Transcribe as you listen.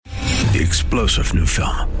the explosive new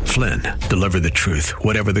film, Flynn, deliver the truth,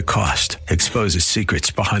 whatever the cost, exposes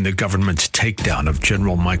secrets behind the government's takedown of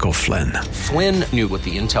General Michael Flynn. Flynn knew what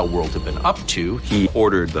the intel world had been up to. He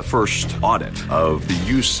ordered the first audit of the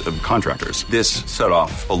use of contractors. This set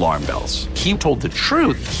off alarm bells. He told the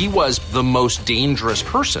truth. He was the most dangerous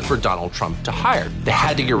person for Donald Trump to hire. They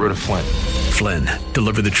had to get rid of Flynn. Flynn,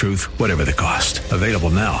 deliver the truth, whatever the cost. Available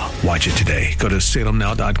now. Watch it today. Go to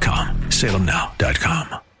salemnow.com.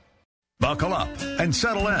 salemnow.com. Buckle up and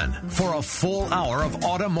settle in for a full hour of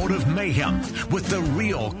automotive mayhem with the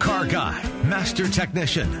real car guy, master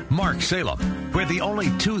technician, Mark Salem, where the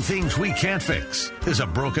only two things we can't fix is a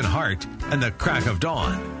broken heart and the crack of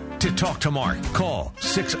dawn. To talk to Mark, call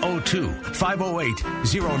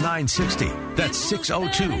 602-508-0960. That's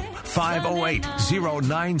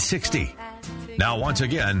 602-508-0960. Now, once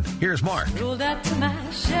again, here's Mark.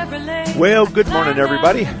 Well, good morning,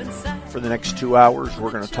 everybody. For the next 2 hours,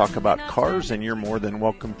 we're going to talk about cars, and you're more than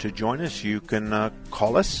welcome to join us. You can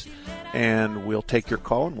call us, and we'll take your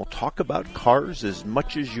call, and we'll talk about cars as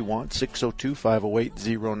much as you want.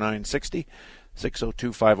 602-508-0960,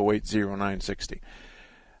 602-508-0960.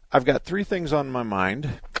 I've got three things on my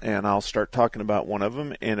mind, and I'll start talking about one of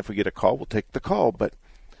them, and if we get a call, we'll take the call. But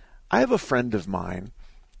I have a friend of mine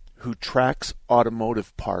who tracks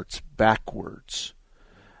automotive parts backwards,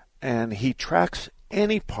 and he tracks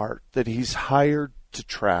any part that he's hired to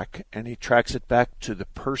track, and he tracks it back to the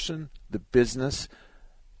person, the business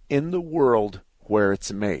in the world where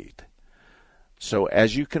it's made. So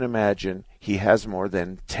as you can imagine, he has more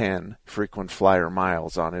than 10 frequent flyer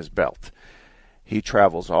miles on his belt. He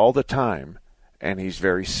travels all the time, and he's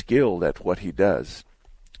very skilled at what he does.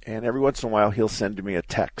 And every once in a while, he'll send me a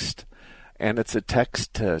text. And it's a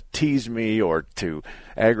text to tease me or to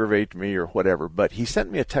aggravate me or whatever. But he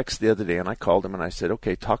sent me a text the other day, and I called him and I said,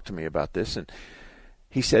 okay, talk to me about this. And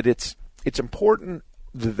he said it's important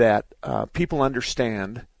that people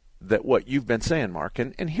understand that what you've been saying, Mark.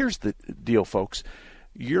 And here's the deal, folks.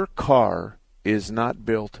 Your car is not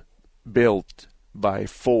built by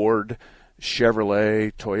Ford,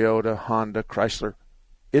 Chevrolet, Toyota, Honda, Chrysler.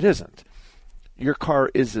 It isn't. Your car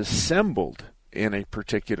is assembled in a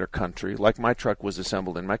particular country, like my truck was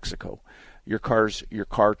assembled in Mexico. Your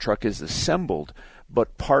truck is assembled,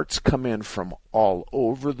 but parts come in from all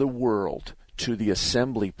over the world to the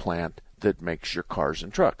assembly plant that makes your cars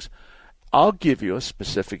and trucks. I'll give you a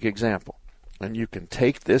specific example, and you can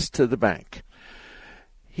take this to the bank.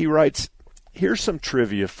 He writes, here's some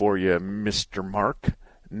trivia for you, Mr. Mark.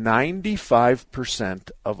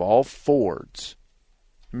 95% of all Fords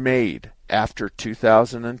made after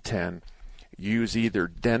 2010 use either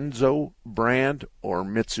Denso brand or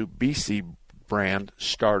Mitsubishi brand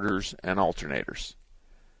starters and alternators.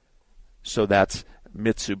 So that's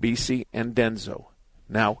Mitsubishi and Denso.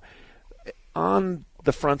 Now, on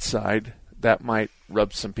the front side, that might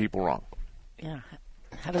rub some people wrong. Yeah.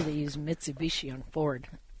 How do they use Mitsubishi on Ford?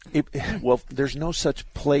 Well, there's no such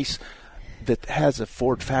place that has a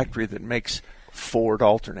Ford factory that makes Ford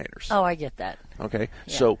alternators. Oh, I get that. Okay.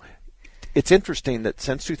 Yeah. So it's interesting that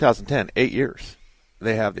since 2010, 8 years,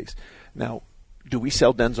 they have these. Now, do we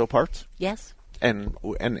sell Denso parts? Yes. And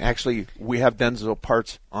actually, we have Denso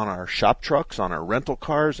parts on our shop trucks, on our rental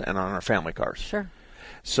cars, and on our family cars. Sure.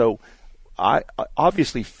 So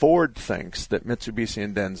obviously, Ford thinks that Mitsubishi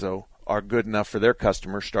and Denso are good enough for their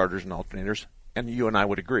customers, starters and alternators, and you and I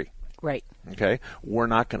would agree. Right. Okay? We're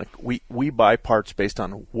not going to we buy parts based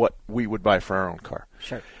on what we would buy for our own car.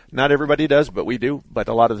 Sure. Not everybody does, but we do. But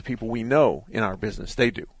a lot of the people we know in our business, they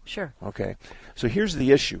do. Sure. Okay? So here's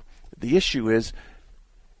the issue. The issue is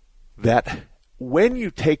that when you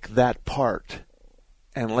take that part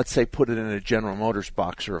and let's say put it in a General Motors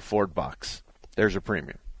box or a Ford box, there's a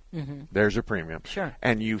premium. Mm-hmm. There's a premium. Sure.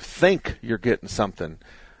 And you think you're getting something.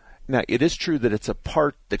 Now, it is true that it's a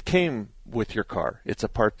part that came with your car. It's a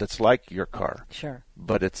part that's like your car. Sure.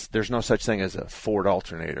 But there's no such thing as a Ford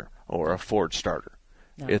alternator or a Ford starter.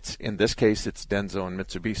 No. In this case, it's Denso and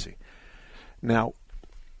Mitsubishi. Now,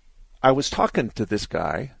 I was talking to this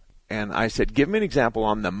guy, and I said, give me an example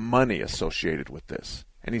on the money associated with this.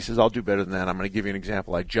 And he says, I'll do better than that. I'm going to give you an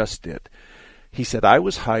example I just did. He said, I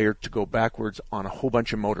was hired to go backwards on a whole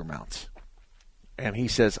bunch of motor mounts. And he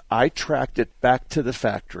says, I tracked it back to the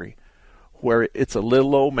factory where it's a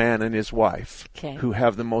little old man and his wife who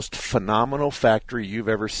have the most phenomenal factory you've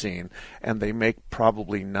ever seen. And they make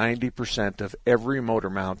probably 90% of every motor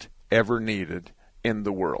mount ever needed in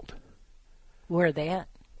the world. Where are they at?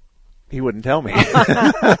 He wouldn't tell me.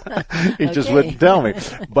 He just wouldn't tell me.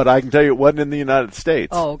 But I can tell you it wasn't in the United States.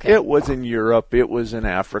 Oh, okay. It was in Europe. It was in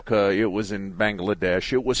Africa. It was in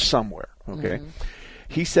Bangladesh. It was somewhere. Okay. Mm-hmm.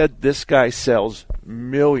 He said this guy sells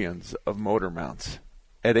millions of motor mounts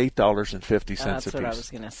at $8.50 That's a piece. what I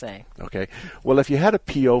was going to say. Okay. Well, if you had a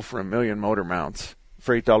PO for 1 million motor mounts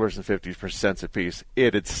for $8.50 a piece,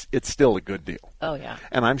 it's still a good deal. Oh, yeah.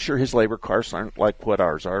 And I'm sure his labor costs aren't like what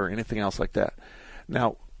ours are or anything else like that.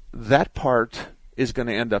 Now, that part is going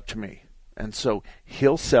to end up to me. And so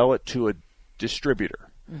he'll sell it to a distributor.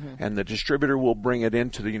 And the distributor will bring it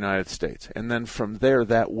into the United States. And then from there,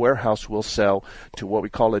 that warehouse will sell to what we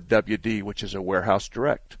call a WD, which is a warehouse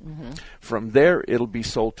direct. From there, it'll be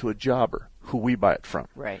sold to a jobber who we buy it from.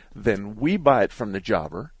 Right. Then we buy it from the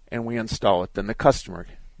jobber and we install it. Then the customer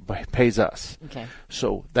pays us. Okay.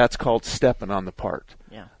 So that's called stepping on the part.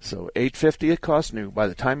 Yeah. So $8.50 it costs new. By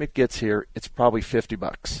the time it gets here, it's probably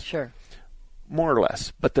 $50. Sure. More or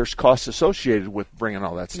less. But there's costs associated with bringing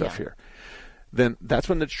all that stuff Yeah. here. Then that's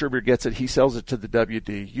when the distributor gets it. He sells it to the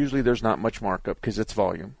WD. Usually there's not much markup because it's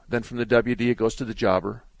volume. Then from the WD it goes to the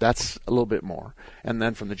jobber. That's a little bit more. And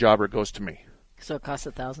then from the jobber it goes to me. So it costs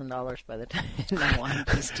 $1,000 by the time. No, I'm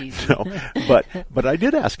just teasing. No, but I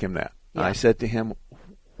did ask him that. Yeah. I said to him,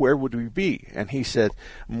 where would we be? And he said,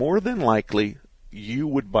 more than likely you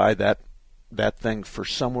would buy that thing for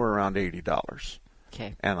somewhere around $80.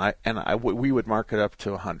 Okay. And we would mark it up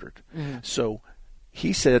to $100. So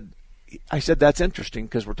he said, I said, that's interesting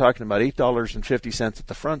because we're talking about $8.50 at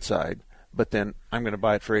the front side, but then I'm going to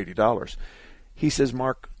buy it for $80. He says,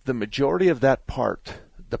 Mark, the majority of that part,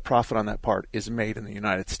 the profit on that part, is made in the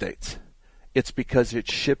United States. It's because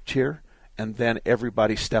it's shipped here, and then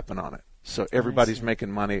everybody's stepping on it. So everybody's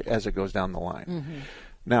making money as it goes down the line.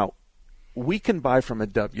 Now, we can buy from a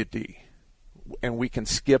WD, and we can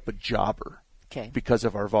skip a jobber because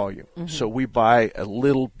of our volume. So we buy a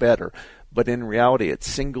little better. But in reality, it's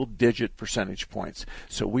single-digit percentage points.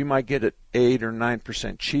 So we might get it 8 or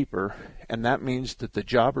 9% cheaper, and that means that the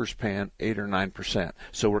jobber's paying 8 or 9%.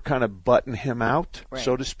 So we're kind of butting him out,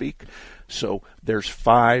 so to speak. So there's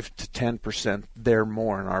 5 to 10% there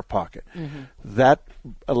more in our pocket. That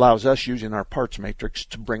allows us, using our parts matrix,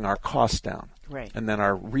 to bring our costs down. Right. And then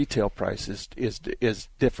our retail price is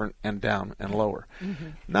different and down and lower.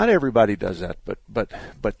 Not everybody does that,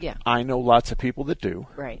 but Yeah. I know lots of people that do.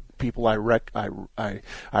 Right. People I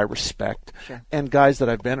respect, Sure. and guys that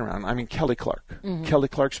I've been around. I mean, Kelly Clark. Kelly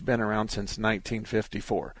Clark's been around since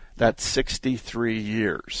 1954. That's 63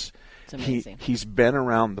 years. It's amazing. He's been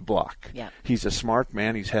around the block. Yeah. He's a smart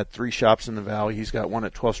man. He's had 3 shops in the Valley. He's got one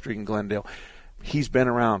at 12th Street in Glendale. He's been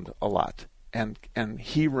around a lot. And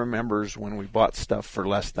he remembers when we bought stuff for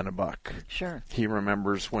less than $1. Sure. He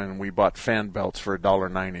remembers when we bought fan belts for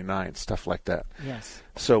 $1.99, stuff like that. Yes.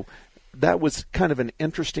 So that was kind of an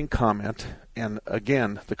interesting comment. And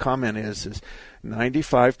again, the comment is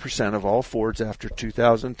 95% of all Fords after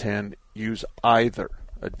 2010 use either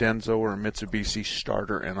a Denso or a Mitsubishi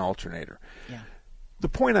starter and alternator. Yeah. The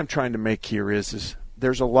point I'm trying to make here is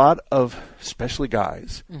there's a lot of, especially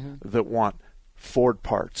guys, that want Ford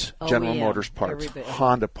parts, General Motors parts, Everybody.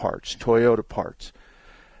 Honda parts, Toyota parts.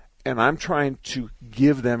 And I'm trying to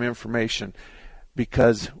give them information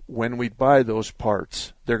because when we buy those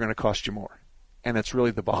parts, they're going to cost you more. And it's really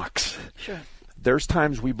the box. Sure. There's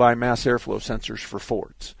times we buy mass airflow sensors for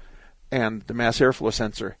Fords, and the mass airflow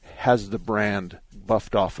sensor has the brand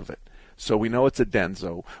buffed off of it. So we know it's a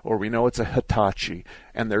Denso or we know it's a Hitachi,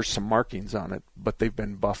 and there's some markings on it, but they've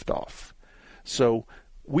been buffed off. So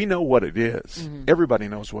we know what it is. Everybody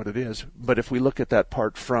knows what it is. But if we look at that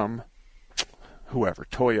part from whoever,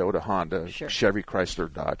 Toyota, Honda, Sure. Chevy,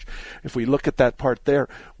 Chrysler, Dodge, if we look at that part there,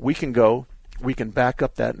 we can back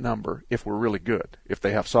up that number if we're really good. If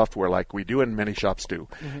they have software like we do and many shops do,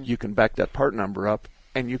 you can back that part number up,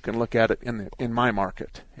 and you can look at it in my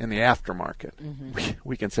market, in the aftermarket.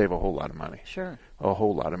 We can save a whole lot of money. Sure. A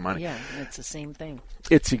whole lot of money. Yeah, it's the same thing.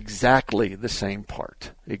 It's exactly the same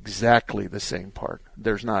part. Exactly the same part.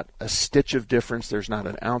 There's not a stitch of difference. There's not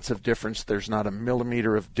an ounce of difference. There's not a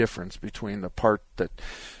millimeter of difference between the part that...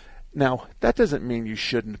 Now, that doesn't mean you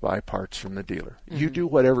shouldn't buy parts from the dealer. You do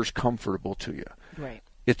whatever's comfortable to you. Right.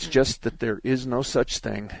 It's just that there is no such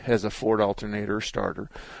thing as a Ford alternator starter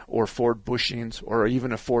or Ford bushings or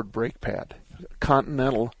even a Ford brake pad.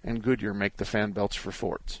 Continental and Goodyear make the fan belts for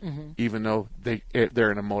Fords, even though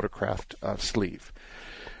they're in a Motorcraft sleeve.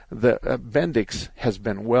 The Bendix has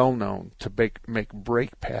been well known to make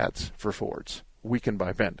brake pads for Fords. We can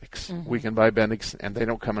buy Bendix. We can buy Bendix, and they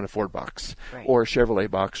don't come in a Ford box or a Chevrolet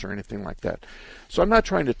box or anything like that. So I'm not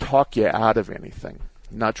trying to talk you out of anything.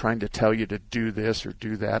 I'm not trying to tell you to do this or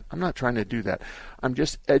do that. I'm not trying to do that. I'm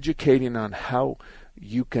just educating on how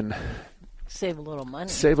you can Save a little money.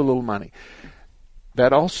 Save a little money.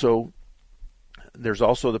 That also, there's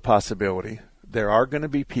also the possibility there are going to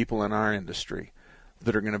be people in our industry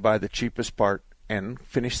that are going to buy the cheapest part and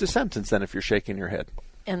finish the sentence then if you're shaking your head.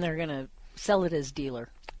 And they're going to sell it as dealer.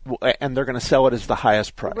 Well, and they're going to sell it as the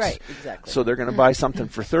highest price. Right, exactly. So they're going to buy something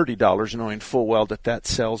for $30 knowing full well that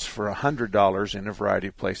sells for $100 in a variety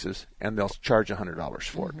of places, and they'll charge $100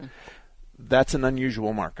 for it. That's an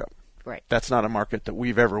unusual markup. Right. That's not a market that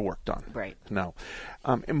we've ever worked on. Right. No.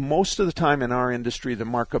 And most of the time in our industry, the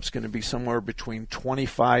markup's going to be somewhere between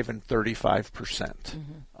 25 and 35%.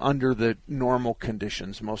 Under the normal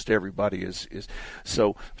conditions, most everybody is.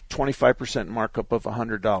 So 25% markup of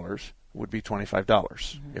 $100 would be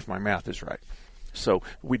 $25, if my math is right. So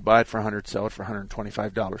we'd buy it for $100, sell it for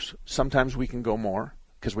 $125. Sometimes we can go more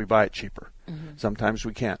because we buy it cheaper. Sometimes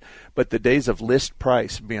we can't. But the days of list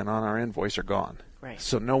price being on our invoice are gone. Right.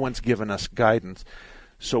 So no one's given us guidance.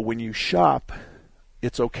 So when you shop,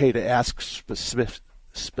 it's okay to ask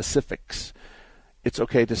specifics. It's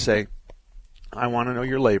okay to say, I want to know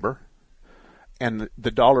your labor, and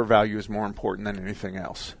the dollar value is more important than anything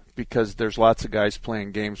else, because there's lots of guys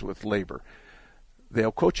playing games with labor.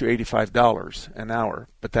 They'll quote you $85 an hour,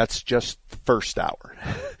 but that's just the first hour.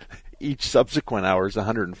 Each subsequent hour is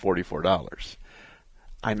 $144.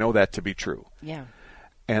 I know that to be true. Yeah.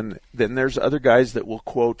 And then there's other guys that will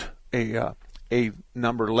quote a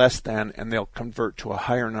number less than, and they'll convert to a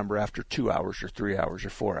higher number after 2 hours or 3 hours or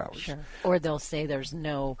 4 hours. Sure. Or they'll say there's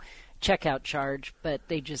no checkout charge, but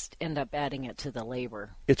they just end up adding it to the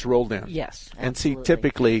labor. It's rolled in. Yes, and see, absolutely.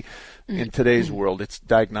 typically in today's world, it's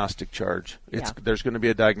diagnostic charge. Yeah. There's going to be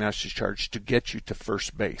a diagnostic charge to get you to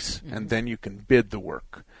first base, and then you can bid the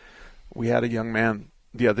work. We had a young man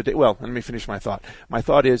the other day. Well, let me finish my thought. My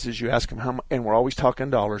thought is you ask him how much, and we're always talking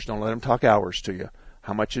dollars. Don't let him talk hours to you.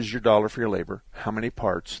 How much is your dollar for your labor? How many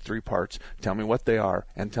parts? 3 parts. Tell me what they are,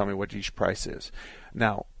 and tell me what each price is.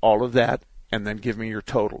 Now, all of that, and then give me your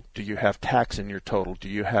total. Do you have tax in your total? Do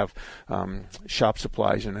you have shop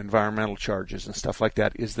supplies and environmental charges and stuff like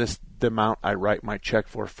that? Is this the amount I write my check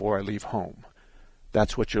for before I leave home?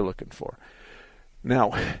 That's what you're looking for.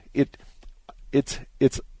 Now, it's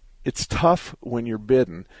tough when you're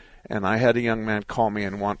bidding, and I had a young man call me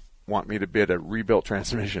and want me to bid a rebuilt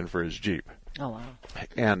transmission for his Jeep. Oh, wow.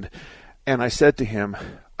 And I said to him,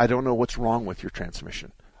 I don't know what's wrong with your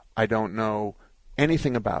transmission. I don't know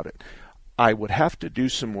anything about it. I would have to do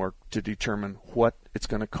some work to determine what it's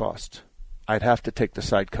going to cost. I'd have to take the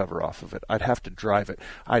side cover off of it. I'd have to drive it.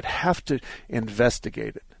 I'd have to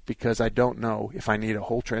investigate it, because I don't know if I need a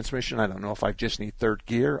whole transmission. I don't know if I just need third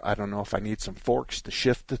gear. I don't know if I need some forks to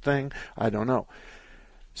shift the thing. I don't know.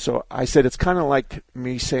 So I said, it's kind of like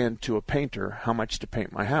me saying to a painter how much to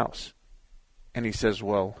paint my house. And he says,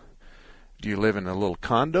 well, do you live in a little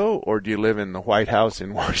condo, or do you live in the White House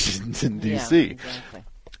in Washington, D.C.? Yeah, exactly.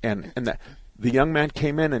 And the young man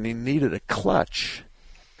came in and he needed a clutch,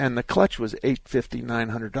 and the clutch was $850,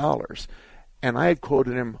 $900. And I had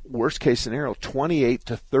quoted him, worst case scenario, $2,800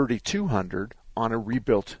 to $3,200 on a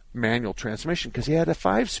rebuilt manual transmission, because he had a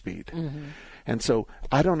 5-speed. And so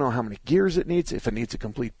I don't know how many gears it needs, if it needs a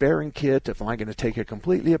complete bearing kit, if I'm going to take it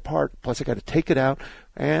completely apart, plus I got to take it out.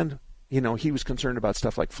 And, he was concerned about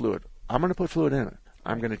stuff like fluid. I'm going to put fluid in it.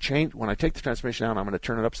 I'm going to change, when I take the transmission out, I'm going to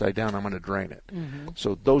turn it upside down, I'm going to drain it.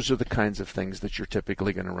 So those are the kinds of things that you're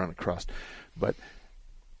typically going to run across. But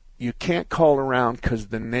you can't call around because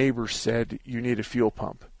the neighbor said you need a fuel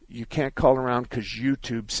pump. You can't call around because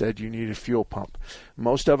YouTube said you need a fuel pump.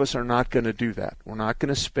 Most of us are not going to do that. We're not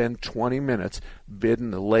going to spend 20 minutes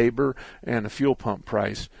bidding the labor and a fuel pump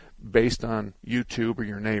price based on YouTube or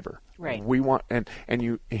your neighbor. Right. We want, and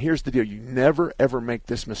here's the deal. You never ever make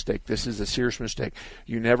this mistake. This is a serious mistake.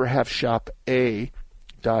 You never have shop A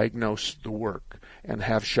diagnose the work and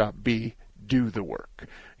have shop B do the work.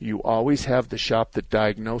 You always have the shop that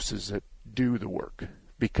diagnoses it do the work,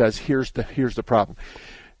 because here's the problem.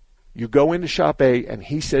 You go into shop A and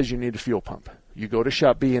he says you need a fuel pump. You go to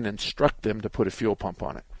shop B and instruct them to put a fuel pump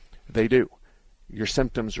on it. They do. Your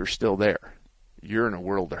symptoms are still there. You're in a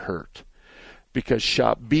world of hurt, because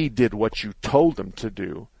shop B did what you told them to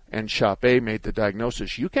do, and shop A made the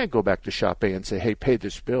diagnosis. You can't go back to shop A and say, hey, pay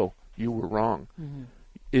this bill. You were wrong.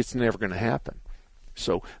 It's never going to happen.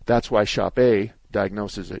 So that's why shop A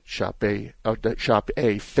diagnoses it. Shop A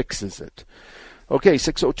fixes it. Okay,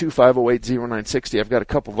 602-508-0960. I've got a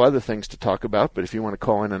couple of other things to talk about, but if you want to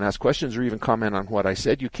call in and ask questions or even comment on what I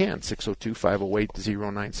said, you can.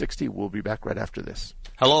 602-508-0960. We'll be back right after this.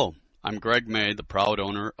 Hello, I'm Greg May, the proud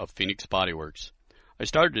owner of Phoenix Body Works. I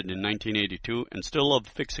started in 1982 and still love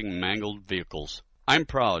fixing mangled vehicles. I'm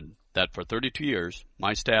proud that for 32 years,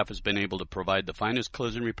 my staff has been able to provide the finest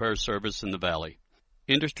collision repair service in the Valley.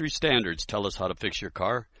 Industry standards tell us how to fix your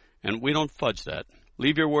car, and we don't fudge that.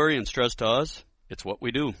 Leave your worry and stress to us. It's what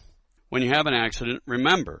we do. When you have an accident,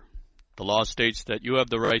 remember, the law states that you have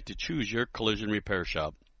the right to choose your collision repair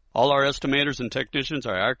shop. All our estimators and technicians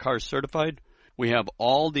are ICAR certified. We have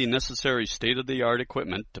all the necessary state-of-the-art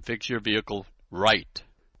equipment to fix your vehicle right.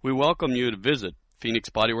 We welcome you to visit Phoenix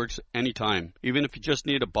Body Works anytime, even if you just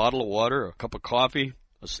need a bottle of water, a cup of coffee,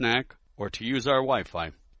 a snack, or to use our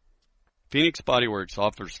Wi-Fi. Phoenix Body Works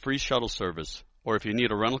offers free shuttle service, or if you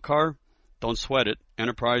need a rental car, don't sweat it.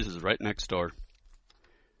 Enterprise is right next door.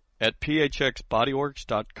 At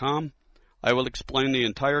phxbodyworks.com, I will explain the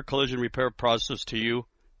entire collision repair process to you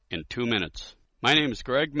in 2 minutes. My name is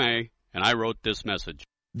Greg May, and I wrote this message.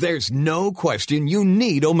 There's no question you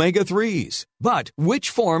need omega-3s. But which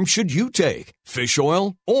form should you take? Fish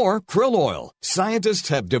oil or krill oil? Scientists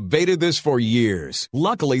have debated this for years.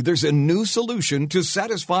 Luckily, there's a new solution to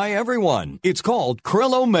satisfy everyone. It's called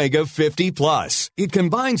Krill Omega 50 Plus. It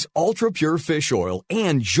combines ultra-pure fish oil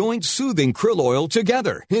and joint-soothing krill oil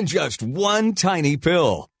together in just one tiny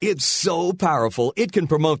pill. It's so powerful, it can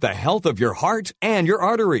promote the health of your heart and your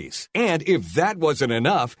arteries. And if that wasn't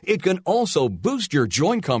enough, it can also boost your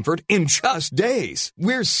joint comfort in just days.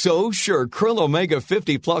 We're so sure Krill Omega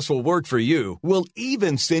 50 Plus will work for you. We'll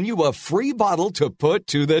even send you a free bottle to put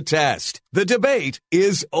to the test. The debate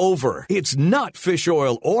is over. It's not fish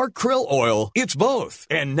oil or krill oil. It's both.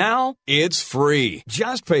 And now it's free.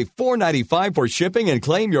 Just pay $4.95 for shipping and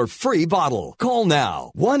claim your free bottle. Call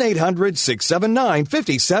now.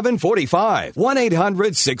 1-800-679-5745.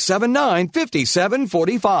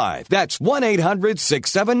 1-800-679-5745. That's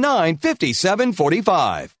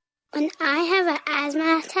 1-800-679-5745. When I have an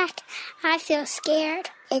asthma attack, I feel scared.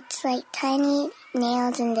 It's like tiny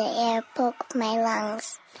nails in the air poke my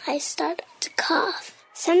lungs. I start to cough.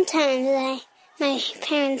 Sometimes my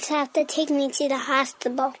parents have to take me to the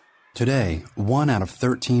hospital. Today, 1 out of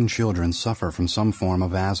 13 children suffer from some form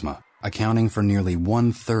of asthma, accounting for nearly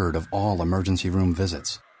 1/3 of all emergency room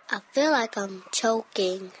visits. I feel like I'm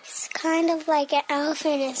choking. It's kind of like an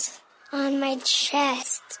elephant is on my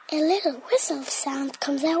chest. A little whistle sound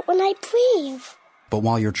comes out when I breathe. But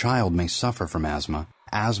while your child may suffer from asthma,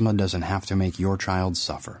 asthma doesn't have to make your child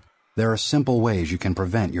suffer. There are simple ways you can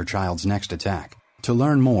prevent your child's next attack. To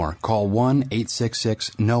learn more, call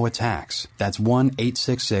 1-866-NO-ATTACKS. That's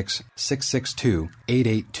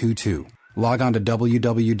 1-866-662-8822. Log on to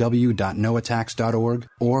www.noattacks.org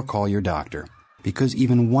or call your doctor, because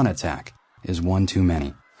even one attack is one too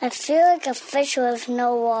many. I feel like a fish with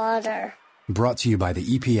no water. Brought to you by the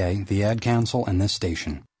EPA, the Ad Council, and this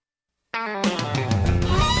station.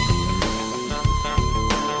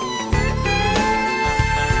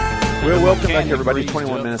 Well, welcome back, everybody.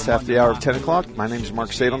 21 minutes after the hour of 10 o'clock. My name is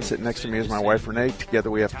Mark Salem. Sitting next to me is my wife, Renee. Together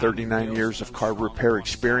we have 39 years of car repair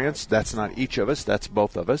experience. That's not each of us. That's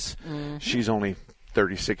both of us. Mm-hmm. She's only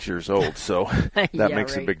 36 years old, so that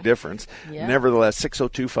makes a big difference. Yeah. Nevertheless,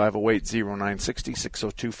 602-508-0960,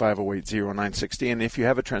 602-508-0960. And if you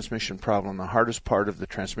have a transmission problem, the hardest part of the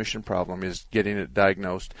transmission problem is getting it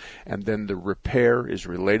diagnosed, and then the repair is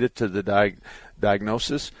related to the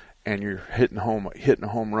diagnosis, and you're hitting a home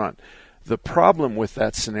run. The problem with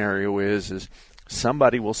that scenario is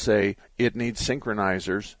somebody will say it needs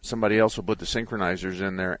synchronizers. Somebody else will put the synchronizers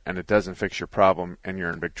in there, and it doesn't fix your problem, and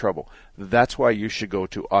you're in big trouble. That's why you should go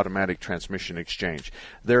to Automatic Transmission Exchange.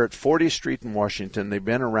 They're at 40th Street in Washington. They've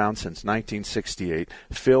been around since 1968.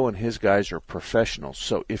 Phil and his guys are professionals.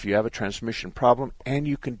 So if you have a transmission problem and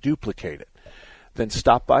you can duplicate it, then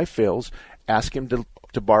stop by Phil's, ask him to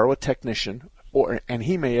borrow a technician, and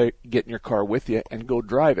he may get in your car with you and go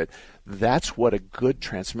drive it. That's what a good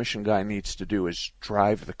transmission guy needs to do, is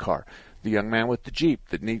drive the car. The young man with the Jeep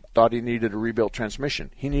that thought he needed a rebuilt transmission,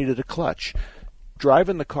 he needed a clutch.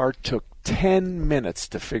 Driving the car took 10 minutes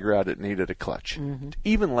to figure out it needed a clutch. Mm-hmm.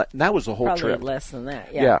 That was the whole Probably trip. Probably less than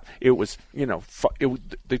that, yeah. Yeah, it was,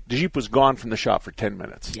 the Jeep was gone from the shop for 10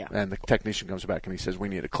 minutes. Yeah. And the technician comes back and he says, we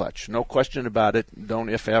need a clutch. No question about it. Don't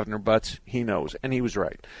if, have, nor buts. He knows. And he was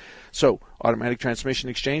right. So, Automatic Transmission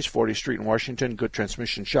Exchange, 40th Street in Washington, good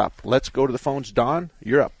transmission shop. Let's go to the phones. Don,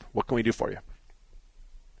 you're up. What can we do for you?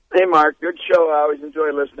 Hey, Mark. Good show. I always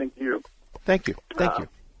enjoy listening to you. Thank you. Thank you.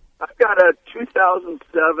 I've got a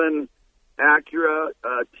 2007 Acura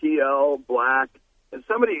TL Black, and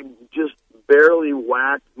somebody just barely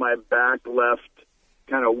whacked my back left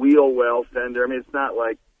kind of wheel well fender. I mean, it's not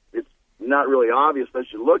really obvious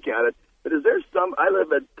unless you look at it. But is there I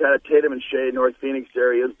live at Tatum and Shade, North Phoenix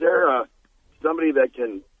area. Is there somebody that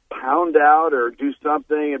can pound out or do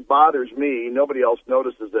something? It bothers me. Nobody else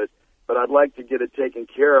notices it, but I'd like to get it taken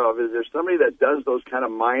care of. Is there somebody that does those kind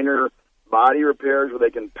of minor body repairs where they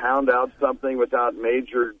can pound out something without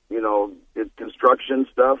major, construction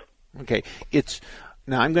stuff? Okay,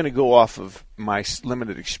 now I'm going to go off of my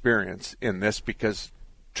limited experience in this because,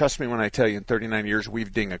 trust me when I tell you, in 39 years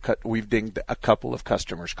we've dinged a couple of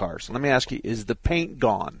customers' cars. Let me ask you: is the paint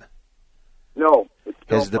gone? No, it's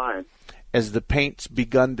still fine. Has the paint's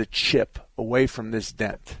begun to chip away from this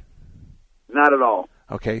dent? Not at all.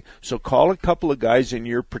 Okay, so call a couple of guys in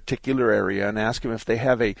your particular area and ask them if they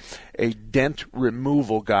have a dent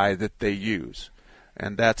removal guy that they use.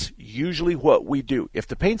 And that's usually what we do. If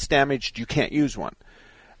the paint's damaged, you can't use one.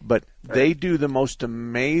 But they do the most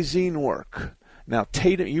amazing work. Now,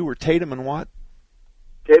 Tatum, you were Tatum and what?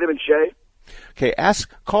 Tatum and Shea. Okay,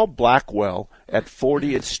 call Blackwell at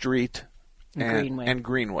 40th Street and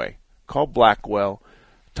Greenway. Call Blackwell.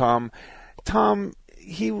 Tom,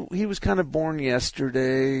 he was kind of born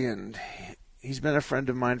yesterday, and he's been a friend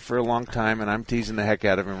of mine for a long time, and I'm teasing the heck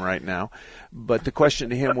out of him right now. But the question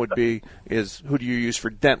to him would be, who do you use for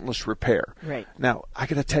dentless repair? Right. Now, I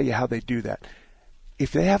got to tell you how they do that.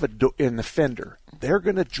 If they have in the fender, they're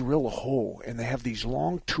going to drill a hole, and they have these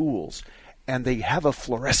long tools, and they have a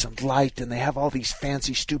fluorescent light, and they have all these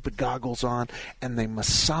fancy, stupid goggles on, and they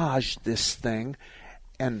massage this thing,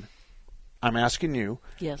 and I'm asking you.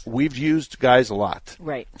 Yes. We've used guys a lot.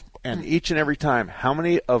 Right. And each and every time, how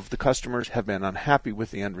many of the customers have been unhappy with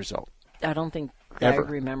the end result? I don't think Ever. I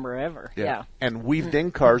remember ever. Yeah. And we've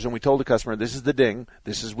dinged cars, and we told the customer, this is the ding.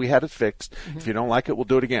 We had it fixed. If you don't like it, we'll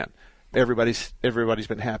do it again. Everybody's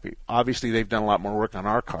been happy. Obviously, they've done a lot more work on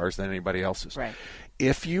our cars than anybody else's. Right.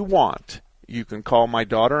 If you want, you can call my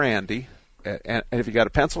daughter, Andy. And have you got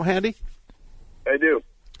a pencil handy? I do.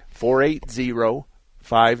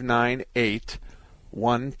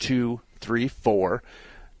 480-598-1234.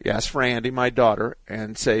 You ask for Andy, my daughter,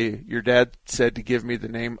 and say, your dad said to give me the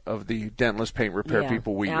name of the dentless paint repair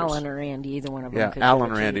people we use. Alan or Andy, either one of them. Yeah,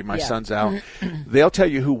 Alan or Andy. My son's Al. They'll tell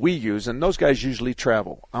you who we use, and those guys usually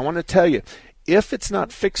travel. I want to tell you, if it's not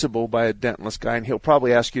fixable by a dentless guy, and he'll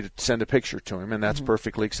probably ask you to send a picture to him, and that's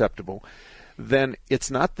perfectly acceptable, then it's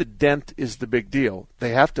not the dent is the big deal.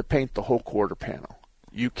 They have to paint the whole quarter panel.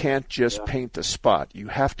 You can't just paint a spot. You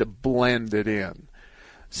have to blend it in.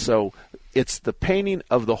 So it's the painting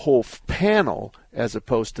of the whole panel as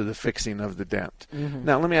opposed to the fixing of the dent.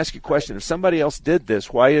 Now, let me ask you a question. If somebody else did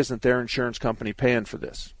this, why isn't their insurance company paying for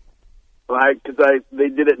this? Well, they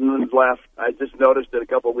did it and left. I just noticed it a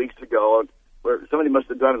couple of weeks ago where somebody must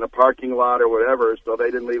have done it in a parking lot or whatever, so they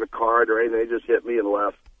didn't leave a card or anything. They just hit me and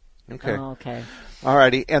left. Okay. Oh, okay. All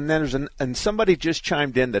righty. And then and somebody just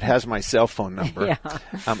chimed in that has my cell phone number. Yeah.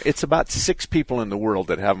 It's about 6 people in the world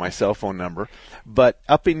that have my cell phone number. But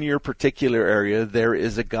up in your particular area, there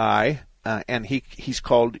is a guy, and he's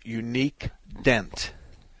called Unique Dent.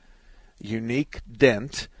 Unique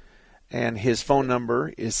Dent. And his phone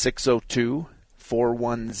number is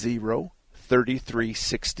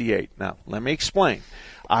 602-410-3368. Now, let me explain.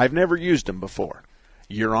 I've never used him before.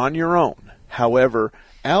 You're on your own. However,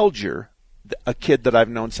 Alger, a kid that I've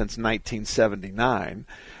known since 1979,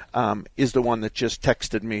 is the one that just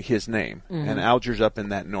texted me his name, and Alger's up in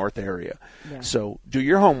that north area. Yeah. So do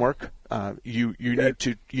your homework. You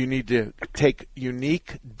need to take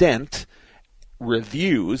Unique Dent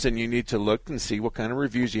reviews, and you need to look and see what kind of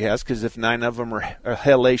reviews he has, because if 9 of them are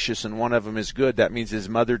hellacious and 1 of them is good, that means his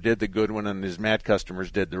mother did the good one and his mad customers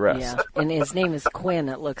did the rest. Yeah, and his name is Quinn,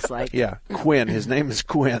 it looks like. Yeah, Quinn. His name is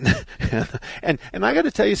Quinn. and I got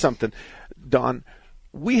to tell you something, Don,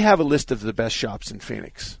 we have a list of the best shops in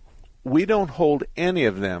Phoenix. We don't hold any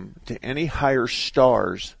of them to any higher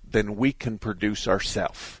stars than we can produce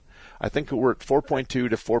ourselves. I think we're at 4.2 to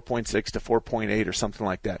 4.6 to 4.8 or something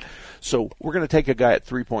like that. So we're going to take a guy at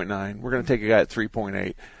 3.9. We're going to take a guy at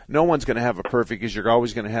 3.8. No one's going to have a perfect, because you're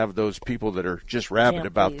always going to have those people that are just rabid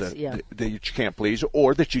about that you can't please,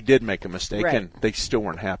 or that you did make a mistake and they still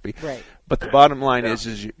weren't happy. Right. But the bottom line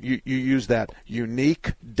is you use that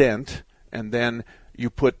Unique Dent, and then you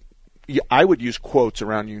put, I would use quotes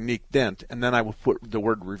around Unique Dent, and then I would put the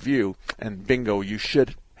word review, and bingo, you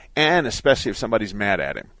should. And especially if somebody's mad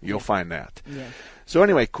at him, you'll find that. Yeah. So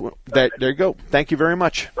anyway, there you go. Thank you very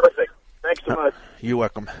much. Perfect. Thanks so much. You're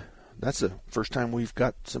welcome. That's the first time we've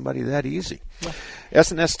got somebody that easy. Yeah.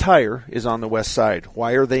 S&S Tire is on the west side.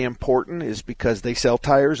 Why are they important? Is because they sell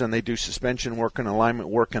tires and they do suspension work and alignment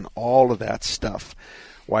work and all of that stuff.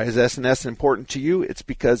 Why is S&S important to you? It's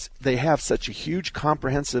because they have such a huge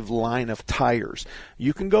comprehensive line of tires.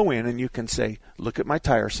 You can go in and you can say, look at my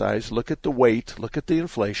tire size, look at the weight, look at the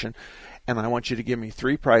inflation, and I want you to give me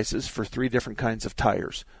 3 prices for 3 different kinds of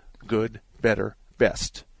tires. Good, better,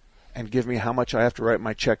 best. And give me how much I have to write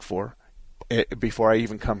my check for. before I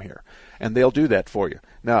even come here. And they'll do that for you.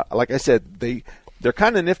 Now, like I said, they're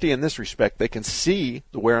kind of nifty in this respect. They can see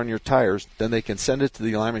the wear on your tires, then they can send it to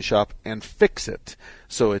the alignment shop and fix it.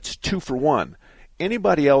 So it's 2 for 1.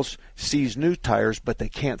 Anybody else sees new tires, but they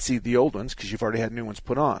can't see the old ones because you've already had new ones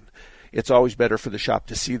put on. It's always better for the shop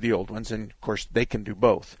to see the old ones, and of course they can do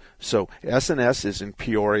both. So S&S is in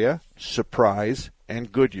Peoria, Surprise,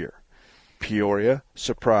 and Goodyear. Peoria,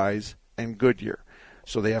 Surprise, and Goodyear.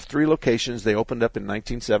 So they have 3 locations. They opened up in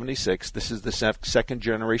 1976. This is the second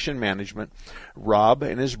generation management. Rob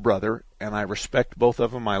and his brother, and I respect both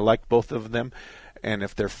of them. I like both of them. And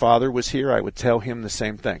if their father was here, I would tell him the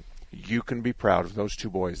same thing. You can be proud of those 2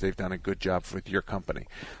 boys. They've done a good job with your company.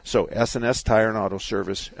 So S&S Tire and Auto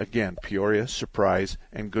Service, again, Peoria, Surprise,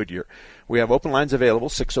 and Goodyear. We have open lines available,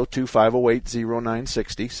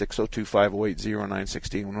 602-508-0960,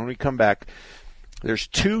 602-508-0960. And when we come back, there's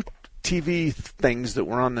 2 TV things that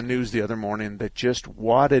were on the news the other morning that just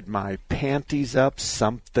wadded my panties up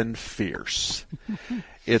something fierce.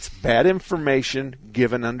 It's bad information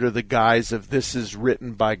given under the guise of this is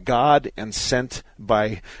written by God and sent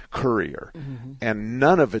by courier. Mm-hmm. And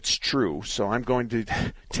none of it's true. So I'm going to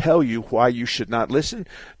tell you why you should not listen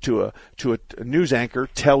to a news anchor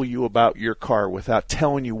tell you about your car without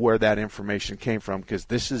telling you where that information came from, because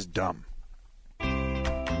this is dumb.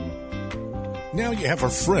 Now you have a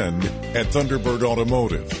friend at Thunderbird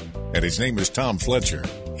Automotive, and his name is Tom Fletcher.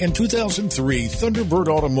 In 2003, Thunderbird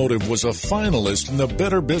Automotive was a finalist in the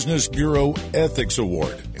Better Business Bureau Ethics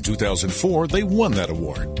Award. In 2004, they won that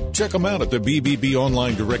award. Check them out at the BBB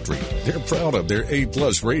online directory. They're proud of their A+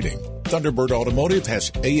 rating. Thunderbird Automotive has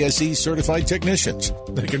ASE certified technicians.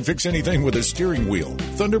 They can fix anything with a steering wheel.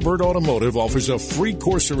 Thunderbird Automotive offers a free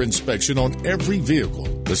Corsair inspection on every vehicle,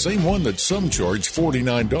 the same one that some charge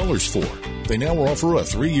 $49 for. They now offer a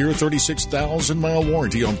 3-year, 36,000-mile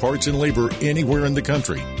warranty on parts and labor anywhere in the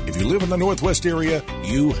country. If you live in the Northwest area,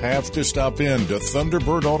 you have to stop in to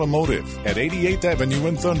Thunderbird Automotive at 88th Avenue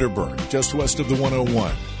in Thunderbird, just west of the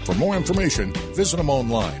 101. For more information, visit them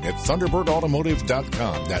online at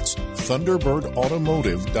ThunderbirdAutomotive.com. That's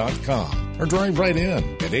ThunderbirdAutomotive.com. Or drive right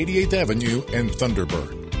in at 88th Avenue in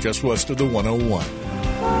Thunderbird, just west of the 101.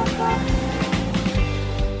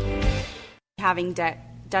 Having debt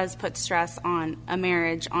does put stress on a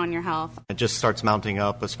marriage, on your health. It just starts mounting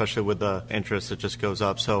up, especially with the interest. It just goes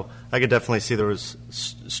up. So I could definitely see there was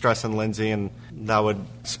stress in Lindsay, and that would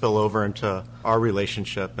spill over into our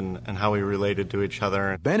relationship and how we related to each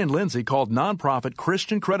other. Ben and Lindsay called nonprofit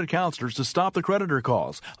Christian credit counselors to stop the creditor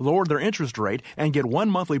calls, lower their interest rate, and get one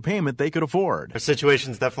monthly payment they could afford. Our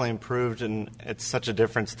situation's definitely improved, and it's such a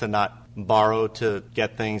difference to not borrow to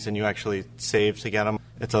get things and you actually save to get them.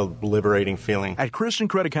 It's a liberating feeling. At Christian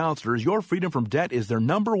Credit Counselors, your freedom from debt is their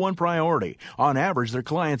 #1 priority. On average, their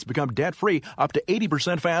clients become debt-free up to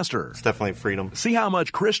 80% faster. It's definitely freedom. See how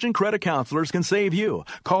much Christian Credit Counselors can save you.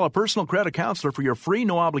 Call a personal credit counselor for your free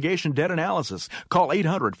no-obligation debt analysis. Call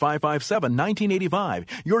 800-557-1985.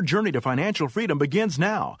 Your journey to financial freedom begins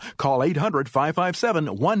now. Call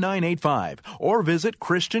 800-557-1985 or visit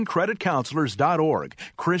ChristianCreditCounselors.org.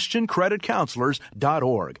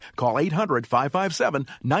 ChristianCreditCounselors.org. Call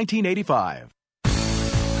 800-557-1985.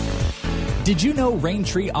 Did you know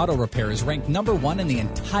Raintree Auto Repair is ranked #1 in the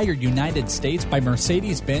entire United States by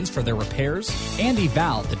Mercedes-Benz for their repairs? Andy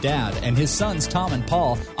Val, the dad, and his sons Tom and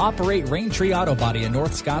Paul operate Raintree Auto Body in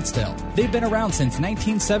North Scottsdale. They've been around since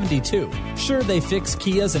 1972. Sure, they fix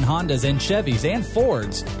Kias and Hondas and Chevys and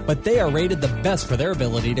Fords, but they are rated the best for their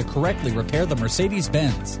ability to correctly repair the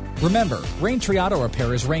Mercedes-Benz. Remember, Raintree Auto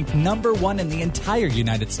Repair is ranked #1 in the entire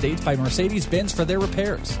United States by Mercedes-Benz for their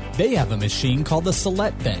repairs. They have a machine called the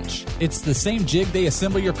Celette Bench. It's the same jig they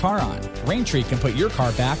assemble your car on. Raintree can put your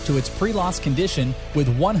car back to its pre-loss condition with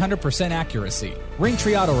 100% accuracy.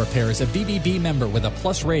 Raintree Auto Repair is a BBB member with a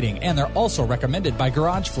plus rating, and they're also recommended by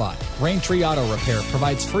GarageFly. Raintree Auto Repair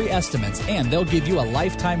provides free estimates, and they'll give you a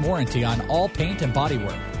lifetime warranty on all paint and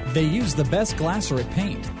bodywork. They use the best Glaceret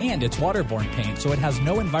paint, and it's waterborne paint, so it has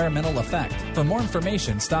no environmental effect. For more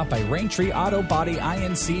information, stop by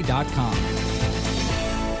RaintreeAutoBodyInc.com.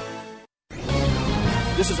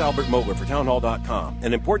 This is Albert Mogler for Townhall.com.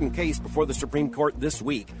 An important case before the Supreme Court this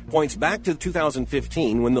week points back to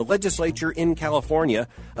 2015 when the legislature in California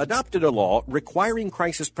adopted a law requiring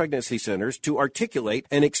crisis pregnancy centers to articulate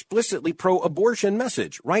an explicitly pro-abortion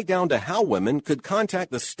message, right down to how women could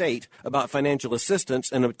contact the state about financial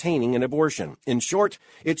assistance in obtaining an abortion. In short,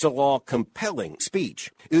 it's a law compelling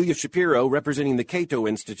speech. Ilya Shapiro, representing the Cato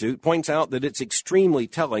Institute, points out that it's extremely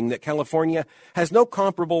telling that California has no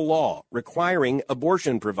comparable law requiring abortion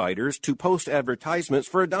abortion providers to post advertisements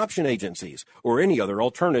for adoption agencies or any other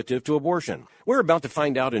alternative to abortion. We're about to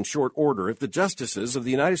find out in short order if the justices of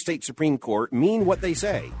the United States Supreme Court mean what they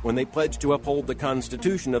say when they pledge to uphold the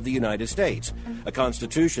Constitution of the United States, a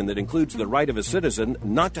Constitution that includes the right of a citizen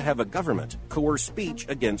not to have a government coerce speech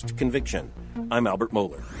against conviction. I'm Albert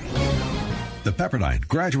Mohler. The Pepperdine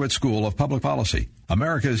Graduate School of Public Policy,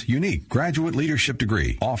 America's unique graduate leadership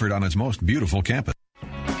degree, offered on its most beautiful campus.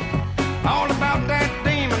 All about that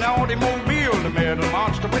demon automobile, the metal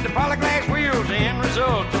monster with the polyglass wheels, the end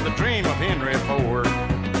result of the dream of Henry Ford.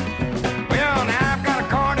 Well, now I've got a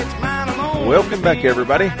car that's mine alone. Welcome back,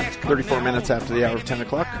 everybody. 34 minutes after the hour of 10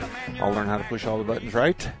 o'clock. I'll learn how to push all the buttons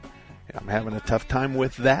right. I'm having a tough time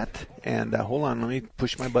with that. And hold on, let me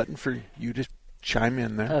push my button for you to chime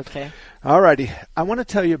in there. Okay. All righty. I want to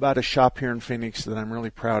tell you about a shop here in Phoenix that I'm really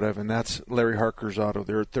proud of, and that's Larry Harker's Auto.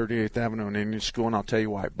 They're at 38th Avenue in Indian School, and I'll tell you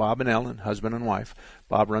why. Bob and Ellen, husband and wife.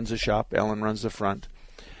 Bob runs the shop. Ellen runs the front.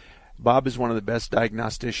 Bob is one of the best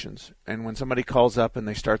diagnosticians, and when somebody calls up and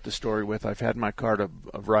they start the story with, I've had my car to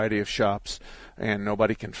a variety of shops, and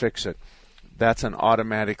nobody can fix it, that's an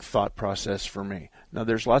automatic thought process for me. Now,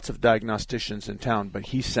 there's lots of diagnosticians in town, but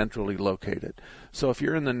he's centrally located. So if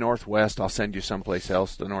you're in the Northwest, I'll send you someplace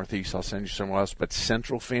else. The Northeast, I'll send you somewhere else. But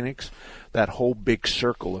Central Phoenix, that whole big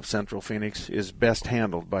circle of Central Phoenix, is best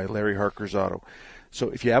handled by Larry Harker's Auto. So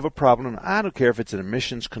if you have a problem, I don't care if it's an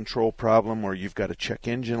emissions control problem or you've got a check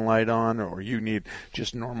engine light on or you need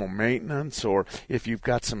just normal maintenance or if you've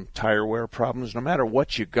got some tire wear problems, no matter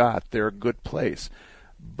what you got, they're a good place.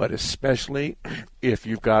 But especially if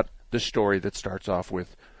you've got the story that starts off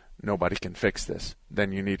with, nobody can fix this,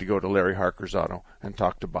 then you need to go to Larry Harker's Auto and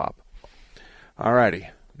talk to Bob. All righty.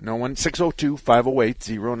 No one,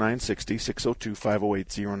 602-508-0960,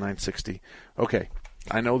 602-508-0960. Okay.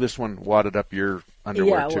 I know this one wadded up your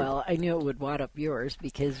underwear, too. Yeah, well, I knew it would wad up yours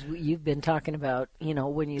because you've been talking about,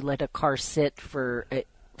 when you let a car sit for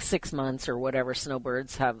 6 months or whatever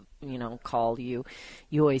snowbirds have, called you,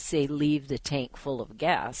 you always say leave the tank full of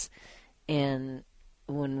gas. And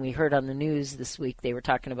when we heard on the news this week, they were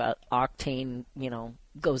talking about octane,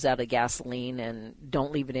 goes out of gasoline and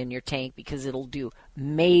don't leave it in your tank because it'll do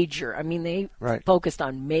major. I mean, they focused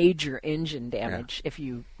on major engine damage if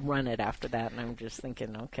you run it after that. And I'm just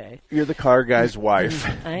thinking, okay. You're the car guy's wife.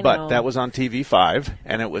 I know. But that was on TV5,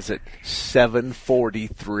 and it was at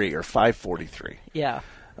 7:43 or 5:43. Yeah.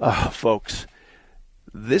 Oh, folks,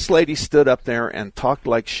 this lady stood up there and talked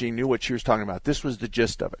like she knew what she was talking about. This was the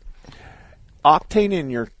gist of it. Octane in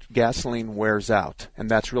your gasoline wears out,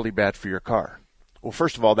 and that's really bad for your car. Well,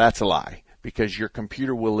 first of all, that's a lie, because your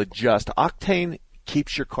computer will adjust. Octane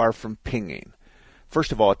keeps your car from pinging.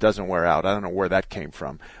 First of all, it doesn't wear out. I don't know where that came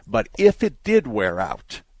from. But if it did wear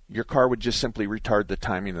out, your car would just simply retard the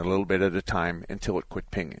timing a little bit at a time until it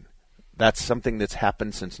quit pinging. That's something that's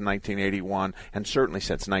happened since 1981 and certainly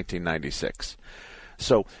since 1996.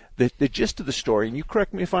 So the gist of the story, and you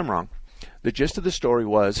correct me if I'm wrong, the gist of the story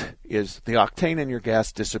is the octane in your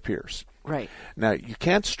gas disappears. Right. Now, you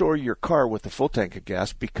can't store your car with a full tank of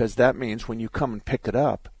gas because that means when you come and pick it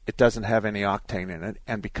up, it doesn't have any octane in it.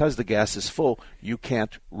 And because the gas is full, you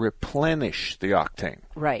can't replenish the octane.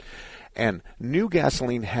 Right. And new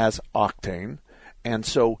gasoline has octane. And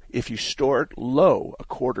so if you store it low, a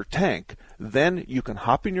quarter tank, then you can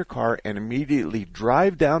hop in your car and immediately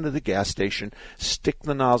drive down to the gas station, stick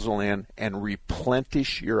the nozzle in, and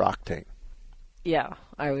replenish your octane. Yeah,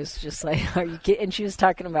 I was just like, are you kidding? And she was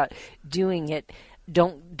talking about doing it.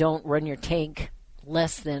 Don't run your tank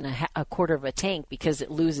less than a quarter of a tank because it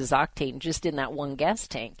loses octane just in that one gas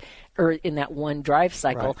tank or in that one drive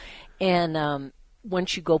cycle. Right. And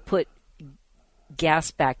once you go put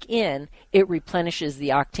gas back in, it replenishes the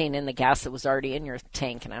octane in the gas that was already in your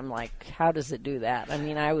tank. And I'm like, how does it do that? I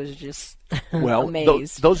mean, I was just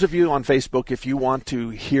amazed. Those of you on Facebook, if you want to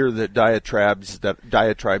hear the diatribes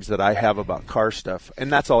that I have about car stuff,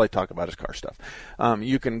 and that's all I talk about is car stuff,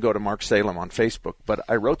 you can go to Mark Salem on Facebook. But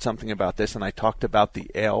I wrote something about this, and I talked about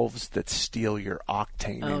the elves that steal your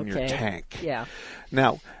octane in your tank. Yeah.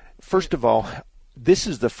 Now, first of all, this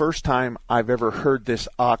is the first time I've ever heard this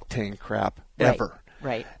octane crap ever.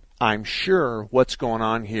 Right. I'm sure what's going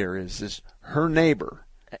on here is her neighbor,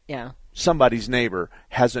 somebody's neighbor,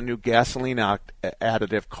 has a new gasoline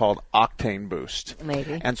additive called Octane Boost.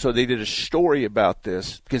 Maybe. And so they did a story about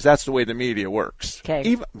this because that's the way the media works. Okay.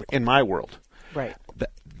 Even in my world. Right.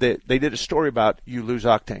 They did a story about you lose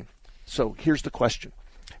octane. So here's the question.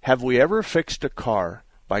 Have we ever fixed a car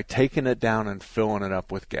by taking it down and filling it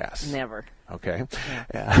up with gas? Never. Okay,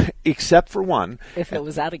 except for one. If it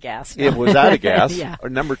was out of gas. If it was out of gas. Yeah. Or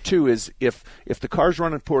number two is if the car's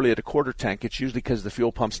running poorly at a quarter tank, it's usually because the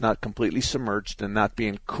fuel pump's not completely submerged and not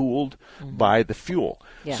being cooled by the fuel.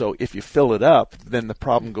 Yeah. So if you fill it up, then the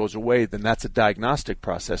problem goes away. Then that's a diagnostic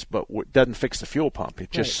process, but it doesn't fix the fuel pump.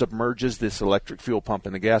 It just submerges this electric fuel pump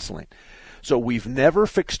in the gasoline. So we've never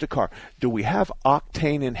fixed a car. Do we have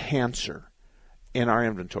octane enhancer in our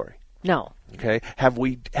inventory? No. Okay. Have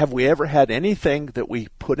we ever had anything that we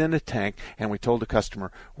put in a tank and we told the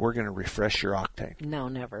customer we're going to refresh your octane? No,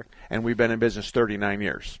 never. And we've been in business 39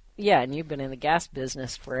 years. Yeah, and you've been in the gas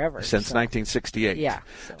business forever. Since 1968. Yeah.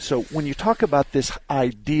 So when you talk about this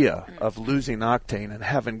idea of losing octane and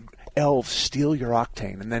having elves steal your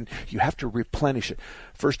octane and then you have to replenish it.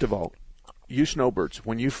 First of all, you snowbirds,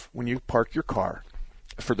 when you park your car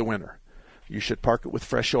for the winter, you should park it with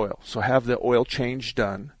fresh oil. So have the oil change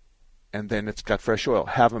done. And then it's got fresh oil.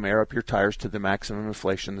 Have them air up your tires to the maximum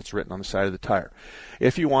inflation that's written on the side of the tire.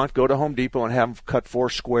 If you want, go to Home Depot and have them cut 4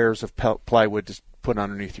 squares of plywood to put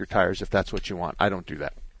underneath your tires if that's what you want. I don't do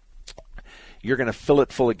that. You're going to fill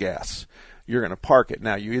it full of gas. You're going to park it.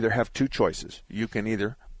 Now, you either have 2 choices. You can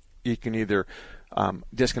either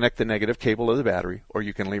disconnect the negative cable of the battery, or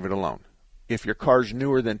you can leave it alone. If your car's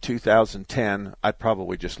newer than 2010, I'd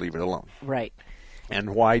probably just leave it alone. Right.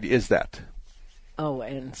 And why is that? Oh,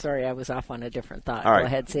 and sorry, I was off on a different thought. All right. Go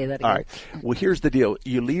ahead, say that again. All right. Well, here's the deal.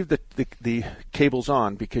 You leave the cables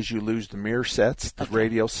on because you lose the mirror sets, the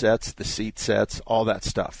radio sets, the seat sets, all that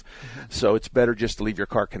stuff. So it's better just to leave your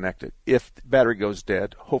car connected. If the battery goes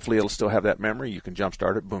dead, hopefully it'll still have that memory. You can jump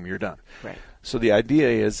start it. Boom, you're done. Right. So the idea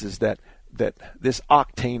is that this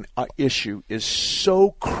octane issue is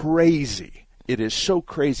so crazy. It is so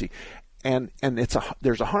crazy. And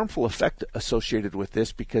there's a harmful effect associated with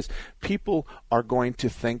this because people are going to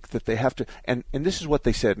think that they have to, and this is what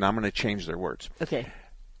they said, and I'm going to change their words. Okay.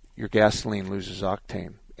 Your gasoline loses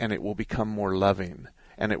octane, and it will become more loving,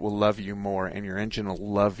 and it will love you more, and your engine will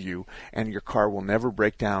love you, and your car will never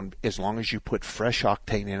break down as long as you put fresh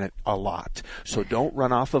octane in it a lot. So don't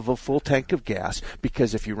run off of a full tank of gas,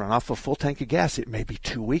 because if you run off a full tank of gas, it may be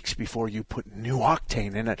 2 weeks before you put new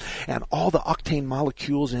octane in it, and all the octane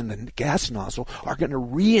molecules in the gas nozzle are going to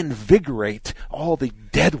reinvigorate all the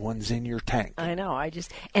dead ones in your tank. I know.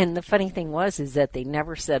 And the funny thing is that they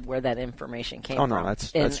never said where that information came from. Oh, no,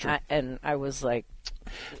 that's true. And I was like,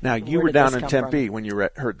 now, you where were did down this in come Tempe from? when you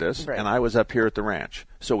heard this, Right. and I was up here at the ranch.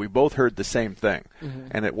 So we both heard the same thing,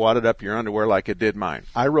 and it wadded up your underwear like it did mine.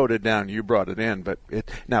 I wrote it down, you brought it in, but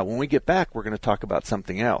now when we get back, we're going to talk about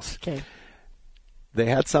something else. Okay. They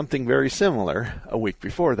had something very similar a week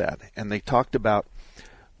before that, and they talked about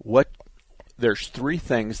there's 3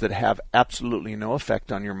 things that have absolutely no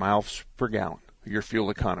effect on your miles per gallon, your fuel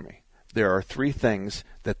economy. There are 3 things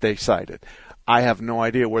that they cited. I have no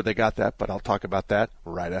idea where they got that, but I'll talk about that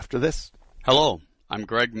right after this. Hello, I'm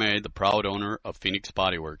Greg May, the proud owner of Phoenix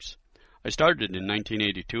Body Works. I started in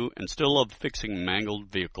 1982 and still love fixing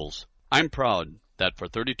mangled vehicles. I'm proud that for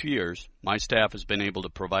 32 years, my staff has been able to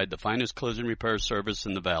provide the finest collision repair service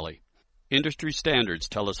in the Valley. Industry standards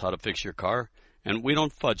tell us how to fix your car, and we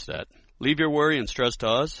don't fudge that. Leave your worry and stress to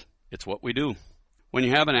us. It's what we do. When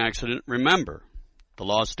you have an accident, remember, the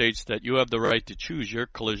law states that you have the right to choose your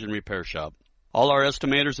collision repair shop. All our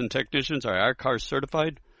estimators and technicians are ICAR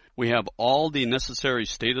certified. We have all the necessary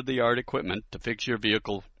state-of-the-art equipment to fix your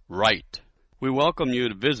vehicle right. We welcome you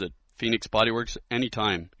to visit Phoenix Body Works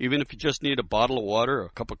anytime, even if you just need a bottle of water, a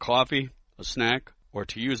cup of coffee, a snack, or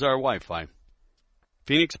to use our Wi-Fi.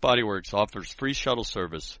 Phoenix Body Works offers free shuttle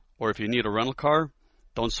service, or if you need a rental car,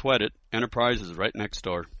 don't sweat it. Enterprise is right next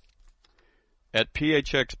door. At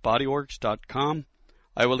phxbodyworks.com,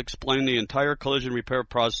 I will explain the entire collision repair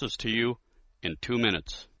process to you in 2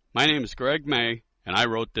 minutes. My name is Greg May, and I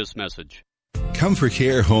wrote this message. Comfort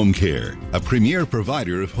Care Home Care, a premier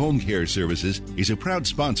provider of home care services, is a proud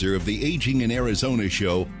sponsor of the Aging in Arizona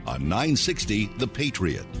show on 960 The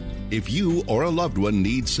Patriot. If you or a loved one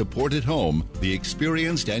needs support at home, the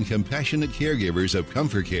experienced and compassionate caregivers of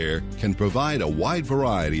Comfort Care can provide a wide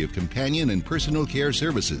variety of companion and personal care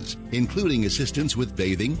services, including assistance with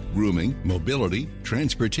bathing, grooming, mobility,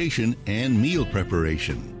 transportation, and meal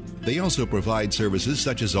preparation. They also provide services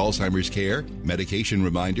such as Alzheimer's care, medication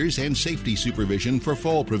reminders, and safety supervision for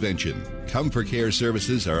fall prevention. Comfort Care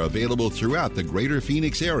services are available throughout the greater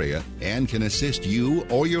Phoenix area and can assist you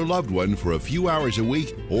or your loved one for a few hours a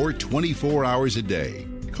week or 24 hours a day.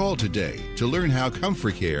 Call today to learn how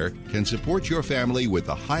Comfort Care can support your family with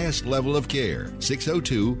the highest level of care.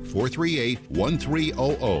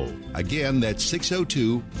 602-438-1300. Again, that's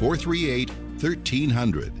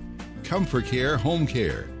 602-438-1300. Comfort Care Home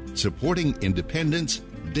Care. supporting independence,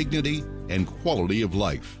 dignity, and quality of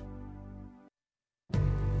life.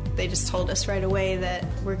 They just told us right away that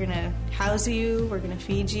we're going to house you, we're going to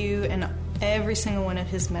feed you, and every single one of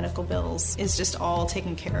his medical bills is just all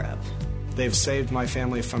taken care of. They've saved my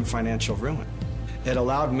family from financial ruin. It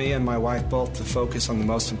allowed me and my wife both to focus on the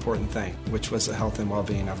most important thing, which was the health and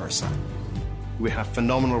well-being of our son. We have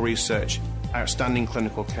phenomenal research, outstanding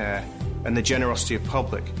clinical care, and the generosity of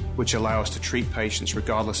public, which allow us to treat patients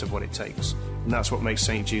regardless of what it takes. And that's what makes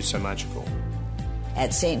St. Jude so magical.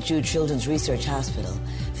 At St. Jude Children's Research Hospital,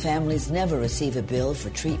 families never receive a bill for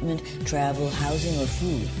treatment, travel, housing, or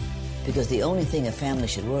food, because the only thing a family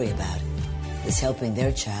should worry about is helping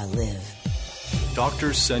their child live.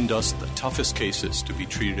 Doctors send us the toughest cases to be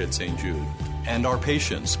treated at St. Jude, and our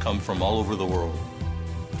patients come from all over the world.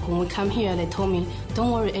 When we come here, they told me,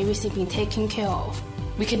 don't worry, everything's being taken care of.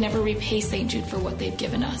 We could never repay St. Jude for what they've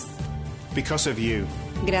given us. Because of you.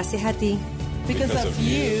 Gracias a ti. Because of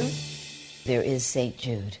you. There is St.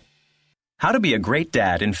 Jude. How to be a great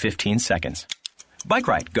dad in 15 seconds. Bike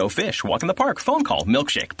ride, go fish, walk in the park, phone call,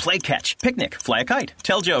 milkshake, play catch, picnic, fly a kite,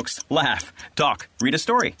 tell jokes, laugh, talk, read a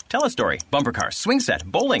story, tell a story, bumper cars, swing set,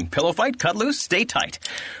 bowling, pillow fight, cut loose, stay tight.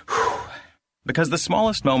 Whew. Because the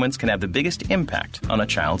smallest moments can have the biggest impact on a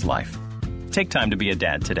child's life. Take time to be a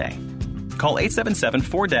dad today. Call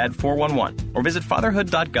 877-4DAD-411 or visit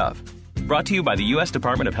fatherhood.gov. Brought to you by the U.S.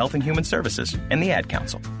 Department of Health and Human Services and the Ad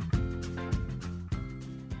Council.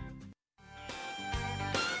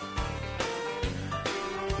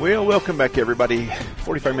 Well, welcome back, everybody.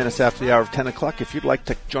 45 minutes after the hour of 10 o'clock. If you'd like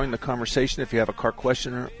to join the conversation, if you have a car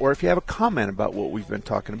question, or if you have a comment about what we've been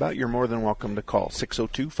talking about, you're more than welcome to call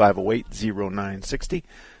 602-508-0960,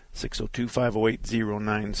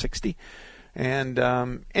 602-508-0960.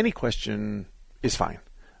 And any question is fine,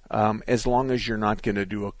 as long as you're not going to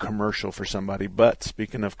do a commercial for somebody. But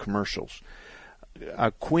speaking of commercials,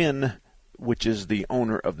 Quinn, which is the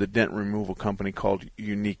owner of the dent removal company called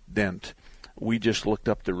Unique Dent, we just looked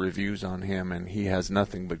up the reviews on him, and he has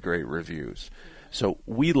nothing but great reviews. So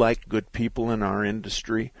we like good people in our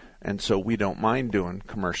industry, and so we don't mind doing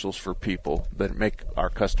commercials for people that make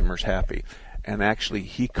our customers happy. And actually,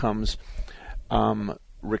 he comes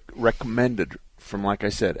recommended from, like I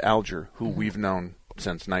said, Alger, who we've known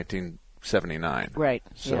since 1979. Right.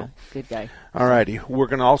 So, yeah, good guy. All righty. We're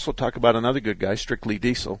going to also talk about another good guy, Strictly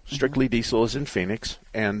Diesel. Strictly Diesel is in Phoenix,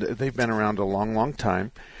 and they've been around a long, long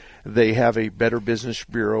time. They have a Better Business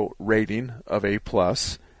Bureau rating of A+.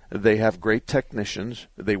 They have great technicians.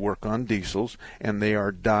 They work on diesels, and they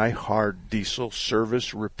are die-hard diesel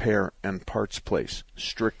service, repair, and parts place.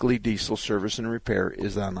 Strictly Diesel Service and Repair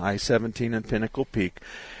is on I-17 and Pinnacle Peak,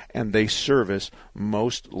 and they service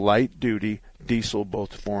most light-duty diesel,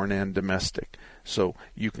 both foreign and domestic. So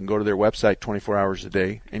you can go to their website 24 hours a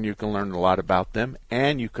day, and you can learn a lot about them,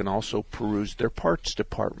 and you can also peruse their parts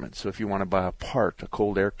department. So if you want to buy a part, a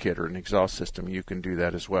cold air kit, or an exhaust system, you can do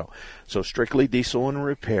that as well. So Strictly Diesel and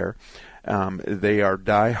Repair, they are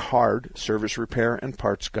die-hard service, repair, and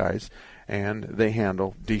parts guys, and they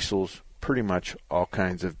handle diesels, pretty much all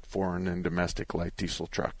kinds of foreign and domestic light diesel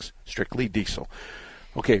trucks. Strictly Diesel.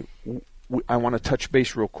 Okay, I want to touch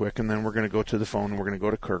base real quick, and then we're going to go to the phone, and we're going to go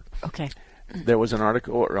to Kirk. Okay. There was an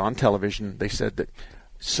article on television. They said that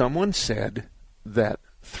someone said that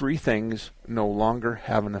 3 things no longer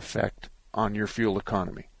have an effect on your fuel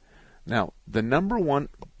economy. Now, the number one,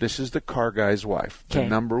 this is the car guy's wife. Okay. The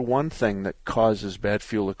number one thing that causes bad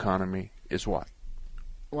fuel economy is what?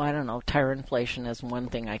 Well, I don't know. Tire inflation is one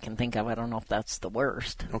thing I can think of. I don't know if that's the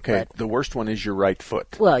worst. Okay, the worst one is your right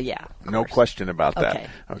foot. Well, yeah. No question about that.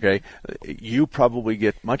 Okay. You probably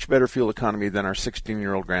get much better fuel economy than our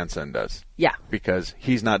 16-year-old grandson does. Yeah. Because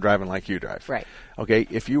he's not driving like you drive. Right. Okay,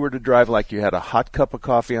 if you were to drive like you had a hot cup of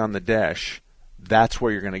coffee on the dash, that's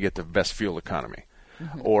where you're going to get the best fuel economy.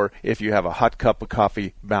 Mm-hmm. Or if you have a hot cup of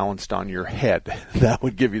coffee balanced on your head, that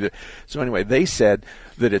would give you the... So anyway, they said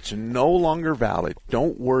that it's no longer valid.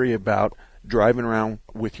 Don't worry about driving around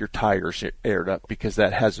with your tires aired up, because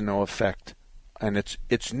that has no effect. And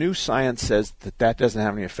it's new science says that doesn't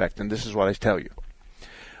have any effect. And this is what I tell you.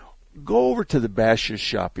 Go over to the Bash's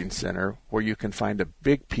Shopping Center, where you can find a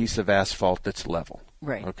big piece of asphalt that's level.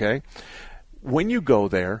 Right. Okay? When you go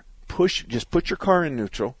there, just put your car in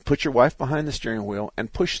neutral, put your wife behind the steering wheel,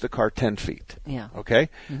 and push the car 10 feet. Yeah. Okay?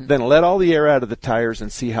 Mm-hmm. Then let all the air out of the tires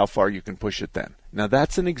and see how far you can push it then. Now,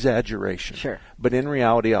 that's an exaggeration. Sure. But in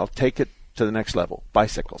reality, I'll take it to the next level.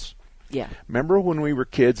 Bicycles. Yeah. Remember when we were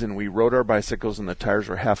kids and we rode our bicycles and the tires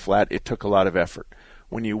were half flat? It took a lot of effort.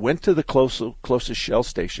 When you went to the closest Shell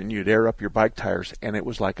station, you'd air up your bike tires, and it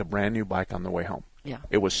was like a brand new bike on the way home. Yeah.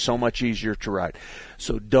 It was so much easier to ride.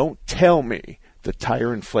 So don't tell me that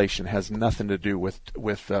tire inflation has nothing to do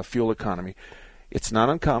with fuel economy. It's not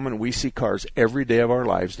uncommon. We see cars every day of our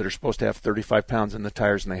lives that are supposed to have 35 pounds in the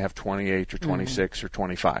tires, and they have 28 or 26 or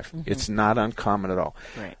 25. It's not uncommon at all.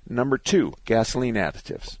 Right. Number 2, gasoline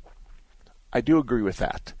additives. I do agree with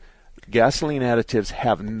that. Gasoline additives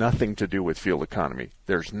have nothing to do with fuel economy.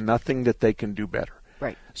 There's nothing that they can do better.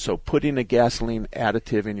 Right. So putting a gasoline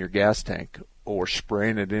additive in your gas tank or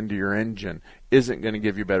spraying it into your engine isn't going to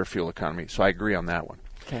give you better fuel economy. So I agree on that one.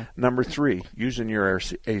 Okay. Number 3, using your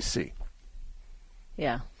AC.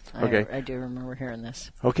 Yeah. Okay. I do remember hearing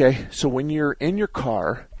this. Okay. So when you're in your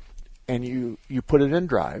car and you put it in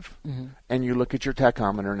drive and you look at your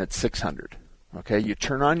tachometer and it's 600, okay, you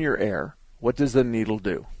turn on your air. What does the needle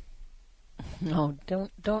do? No,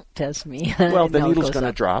 don't test me. Well, the No, it needle's goes going to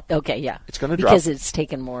up. drop. Okay, yeah. It's going to drop. Because it's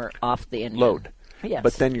taken more off the engine. Load. Yes.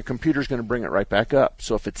 But then your computer's going to bring it right back up.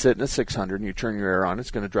 So if it's sitting at 600 and you turn your air on, it's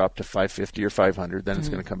going to drop to 550 or 500. Then it's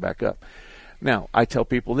going to come back up. Now, I tell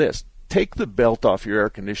people this. Take the belt off your air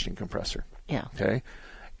conditioning compressor. Yeah. Okay?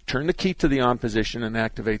 Turn the key to the on position and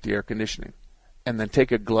activate the air conditioning. And then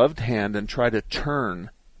take a gloved hand and try to turn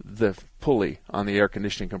the pulley on the air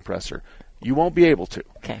conditioning compressor. You won't be able to.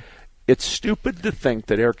 Okay. It's stupid to think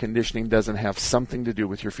that air conditioning doesn't have something to do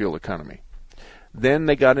with your fuel economy. Then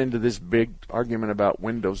they got into this big argument about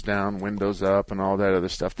windows down, windows up, and all that other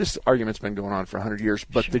stuff. This argument's been going on for 100 years,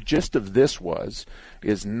 but the gist of this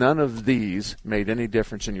is none of these made any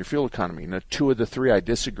difference in your fuel economy. Now, 2 of the 3 I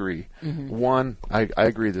disagree. 1, I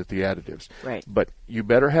agree that the additives. Right. But you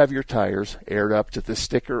better have your tires aired up to the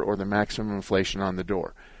sticker or the maximum inflation on the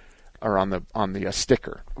door, or on the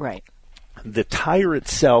sticker. Right. The tire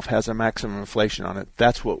itself has a maximum inflation on it.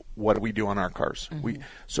 That's what we do on our cars.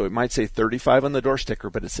 So it might say 35 on the door sticker,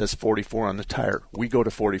 but it says 44 on the tire. We go to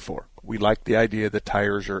 44. We like the idea the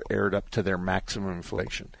tires are aired up to their maximum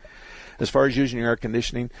inflation. As far as using your air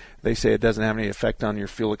conditioning, they say it doesn't have any effect on your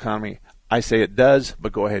fuel economy. I say it does,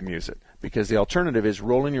 but go ahead and use it. Because the alternative is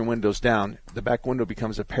rolling your windows down. The back window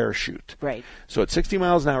becomes a parachute. Right. So at 60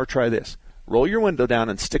 miles an hour, try this. Roll your window down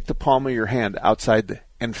and stick the palm of your hand outside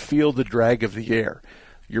and feel the drag of the air.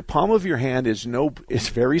 Your palm of your hand is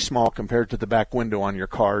very small compared to the back window on your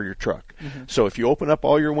car or your truck. So if you open up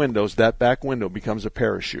all your windows, that back window becomes a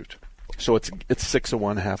parachute. So it's 6 of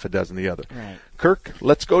one, half a dozen the other. Right. Kirk,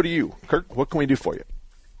 let's go to you. Kirk, what can we do for you?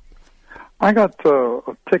 I got a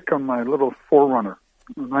tick on my little 4Runner,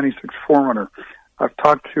 96 4Runner. I've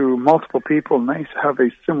talked to multiple people, and they have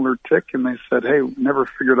a similar tick, and they said, hey, never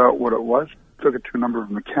figured out what it was. Took it to a number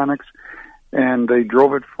of mechanics, and they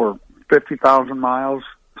drove it for 50,000 miles,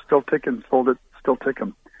 still ticking, sold it, still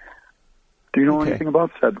ticking. Do you know anything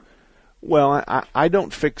about said? Well, I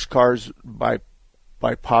don't fix cars by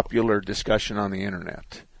popular discussion on the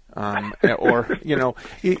internet. Or,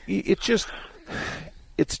 it's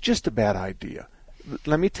just a bad idea.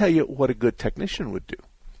 Let me tell you what a good technician would do.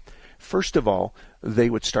 First of all, they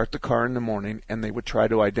would start the car in the morning and they would try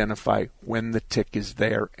to identify when the tick is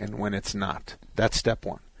there and when it's not. That's step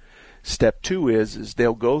 1. Step 2 is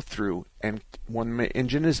they'll go through, and when the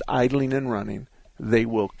engine is idling and running, they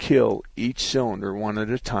will kill each cylinder one at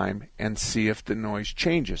a time and see if the noise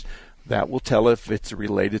changes. That will tell if it's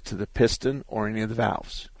related to the piston or any of the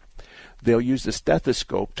valves. They'll use the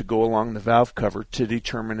stethoscope to go along the valve cover to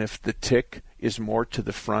determine if the tick is more to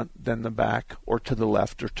the front than the back, or to the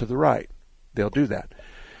left or to the right. They'll do that.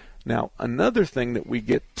 Now, another thing that we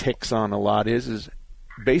get ticks on a lot is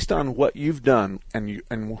based on what you've done and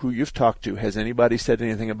who you've talked to, has anybody said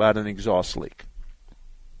anything about an exhaust leak?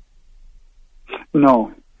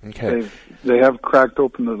 No. Okay. They have cracked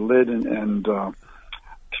open the lid and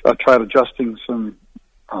tried adjusting some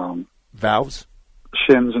valves,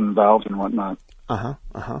 shims and valves and whatnot.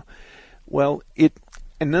 Well,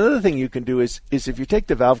 another thing you can do is if you take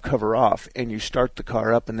the valve cover off and you start the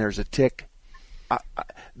car up and there's a tick,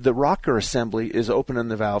 the rocker assembly is opening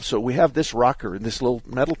the valve. So we have this rocker, this little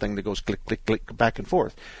metal thing that goes click, click, click, back and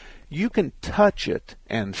forth. You can touch it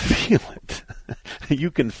and feel it.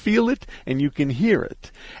 You can feel it and you can hear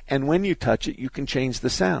it. And when you touch it, you can change the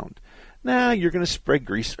sound. Now, you're going to spray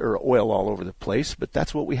grease or oil all over the place, but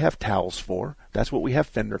that's what we have towels for. That's what we have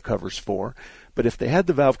fender covers for. But if they had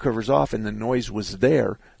the valve covers off and the noise was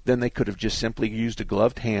there, then they could have just simply used a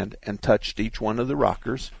gloved hand and touched each one of the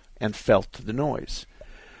rockers and felt the noise.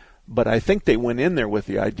 But I think they went in there with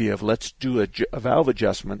the idea of let's do a valve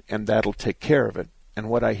adjustment and that'll take care of it. And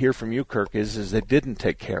what I hear from you, Kirk, is they didn't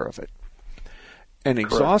take care of it. An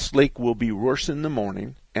exhaust leak will be worse in the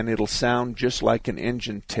morning, and it'll sound just like an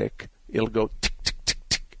engine tick. It'll go tick, tick, tick,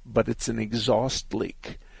 tick, but it's an exhaust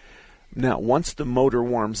leak. Now, once the motor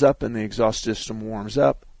warms up and the exhaust system warms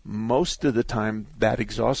up, most of the time that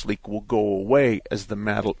exhaust leak will go away as the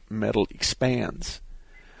metal expands.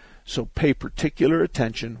 So pay particular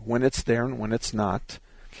attention when it's there and when it's not.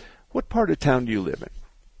 What part of town do you live in?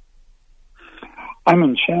 I'm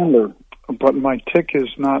in Chandler, but my tick is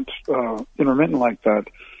not intermittent like that.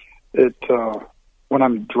 When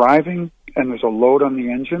I'm driving and there's a load on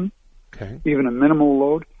the engine, even a minimal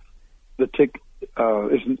load, the tick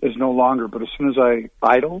is no longer. But as soon as I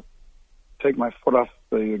idle, take my foot off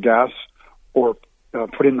the gas or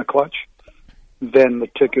put in the clutch, then the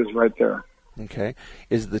tick is right there. Okay.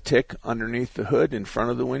 Is the tick underneath the hood, in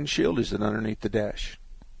front of the windshield? Is it underneath the dash?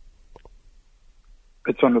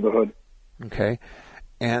 It's under the hood. Okay.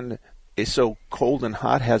 And so cold and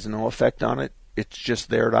hot has no effect on it? It's just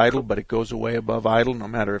there at idle, but it goes away above idle no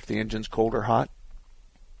matter if the engine's cold or hot?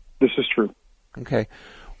 This is true. Okay.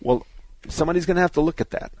 Well, somebody's going to have to look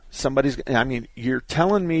at that. You're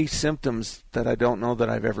telling me symptoms that I don't know that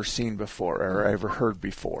I've ever seen before or ever heard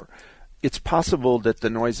before. It's possible that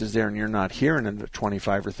the noise is there and you're not hearing it at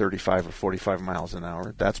 25 or 35 or 45 miles an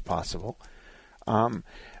hour. That's possible.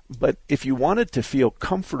 But if you wanted to feel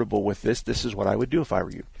comfortable with this is what I would do if I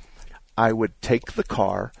were you. I would take the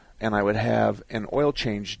car and I would have an oil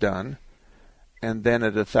change done, and then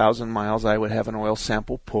at 1,000 miles I would have an oil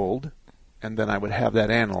sample pulled, and then I would have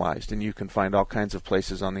that analyzed, and you can find all kinds of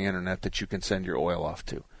places on the internet that you can send your oil off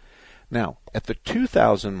to. Now, at the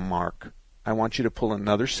 2,000 mark, I want you to pull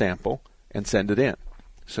another sample and send it in.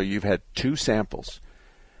 So you've had 2 samples.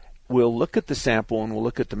 We'll look at the sample and we'll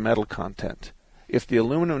look at the metal content. If the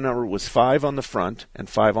aluminum number was 5 on the front and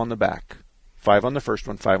 5 on the back, 5 on the first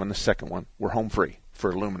one, 5 on the second one, we're home free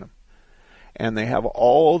for aluminum. And they have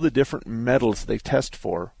all the different metals they test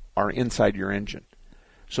for are inside your engine.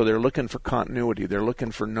 So they're looking for continuity. They're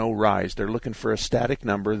looking for no rise. They're looking for a static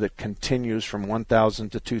number that continues from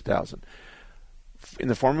 1,000 to 2,000. In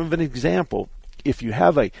the form of an example, if you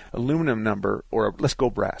have a aluminum number, or let's go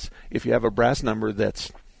brass. If you have a brass number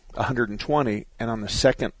that's 120, and on the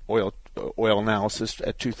second oil analysis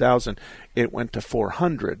at 2,000, it went to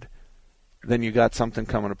 400, then you got something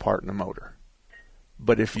coming apart in the motor.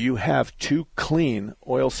 But if you have 2 clean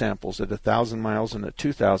oil samples at 1,000 miles and at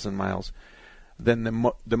 2,000 miles, then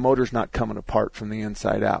the motor's not coming apart from the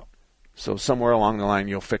inside out. So somewhere along the line,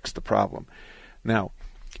 you'll fix the problem. Now,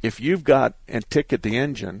 if you've got a tick at the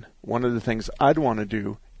engine, one of the things I'd want to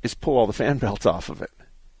do is pull all the fan belts off of it.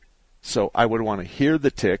 So I would want to hear the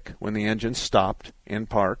tick when the engine stopped in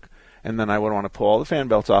park, and then I would want to pull all the fan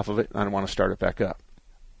belts off of it, and I want to start it back up.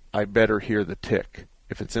 I better hear the tick.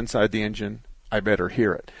 If it's inside the engine, I better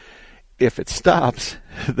hear it. If it stops,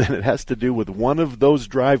 then it has to do with one of those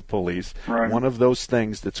drive pulleys, one of those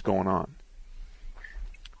things that's going on.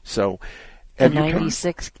 So, the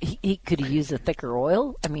 96, he could use a thicker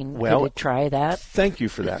oil? I mean, could it try that? Thank you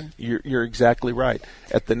for that. You're exactly right.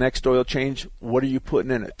 At the next oil change, what are you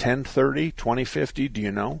putting in it? 1030, 2050? Do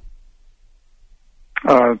you know?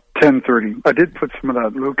 1030. I did put some of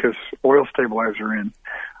that Lucas oil stabilizer in,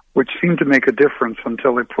 which seemed to make a difference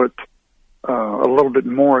until they put a little bit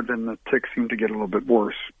more, then the tick seemed to get a little bit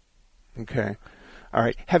worse. Okay. All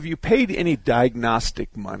right. Have you paid any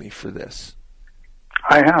diagnostic money for this?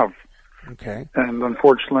 I have. Okay. And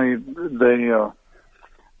unfortunately,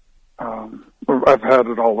 I've had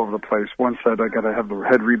it all over the place. One said I got to have the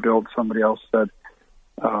head rebuilt. Somebody else said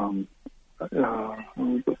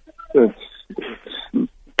it's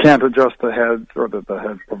can't adjust the heads or the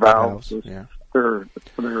valves. Yeah. There's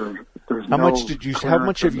How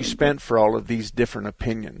much have you spent for all of these different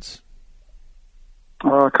opinions?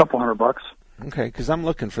 A couple $100. Okay, because I'm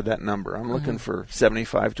looking for that number. I'm looking for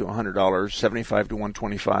 $75 to $100, $75 to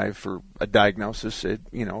 $125 for a diagnosis.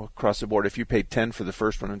 Across the board. If you paid $10 for the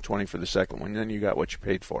first one and $20 for the second one, then you got what you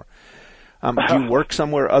paid for. Do you work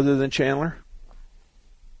somewhere other than Chandler?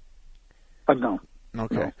 No.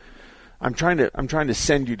 Okay. No. I'm trying to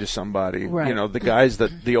send you to somebody, right.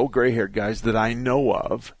 The old gray-haired guys that I know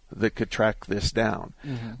of that could track this down.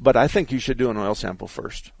 Mm-hmm. But I think you should do an oil sample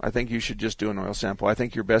first. I think you should just do an oil sample. I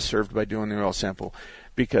think you're best served by doing the oil sample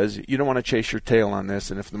because you don't want to chase your tail on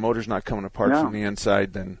this. And if the motor's not coming apart from the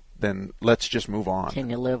inside, then let's just move on.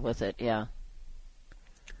 Can you live with it? Yeah.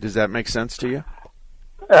 Does that make sense to you?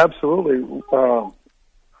 Absolutely. On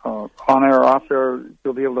air, off air,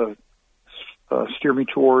 you'll be able to steer me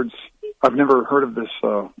towards. I've never heard of this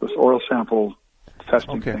oil sample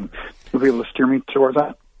testing thing. You'll be able to steer me towards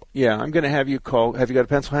that? Yeah, I'm going to have you call. Have you got a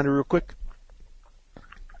pencil handy real quick?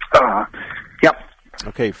 Yep.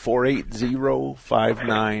 Okay,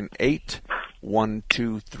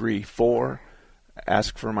 480-598-1234.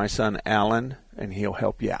 Ask for my son Alan, and he'll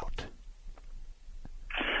help you out.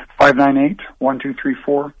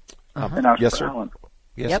 598-1234 and ask yes, for sir. Alan.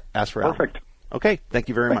 Yes, Yep. ask for Perfect. Alan. Okay, thank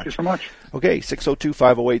you very much. Thank you so much. Okay,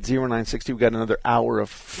 602-508-0960. We've got another hour of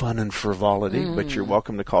fun and frivolity, but you're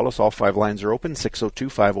welcome to call us. All 5 lines are open,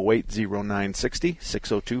 602-508-0960,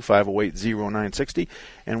 602-508-0960.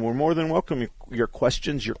 And we're more than welcome. Your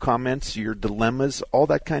questions, your comments, your dilemmas, all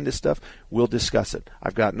that kind of stuff, we'll discuss it.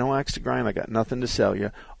 I've got no axe to grind. I got nothing to sell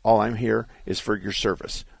you. All I'm here is for your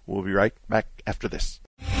service. We'll be right back after this.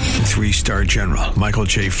 3-star General Michael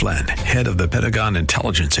J. Flynn, head of the Pentagon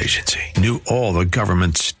Intelligence Agency, knew all the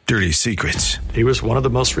government's dirty secrets. He was one of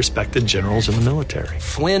the most respected generals in the military.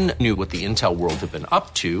 Flynn knew what the intel world had been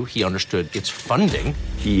up to. He understood its funding.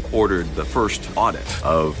 He ordered the first audit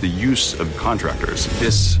of the use of contractors.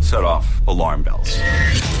 This set off alarm bells.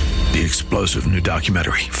 The explosive new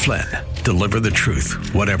documentary, Flynn, Deliver the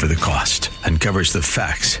Truth, Whatever the Cost, uncovers the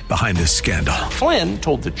facts behind the scandal. Flynn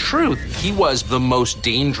told the truth. He was the most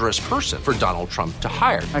dangerous person for Donald Trump to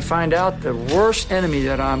hire. I find out the worst enemy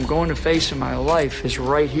that I'm going to face in my life is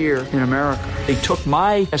right here in America. They took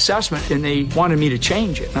my assessment and they wanted me to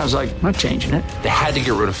change it. And I was like, I'm not changing it. They had to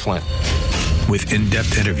get rid of Flynn. With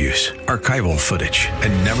in-depth interviews, archival footage,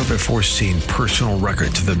 and never-before-seen personal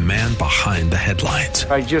records of the man behind the headlines.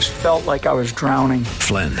 I just felt like I was drowning.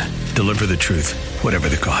 Flynn, Deliver the Truth, Whatever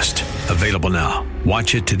the Cost. Available now.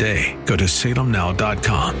 Watch it today. Go to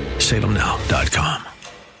salemnow.com. salemnow.com.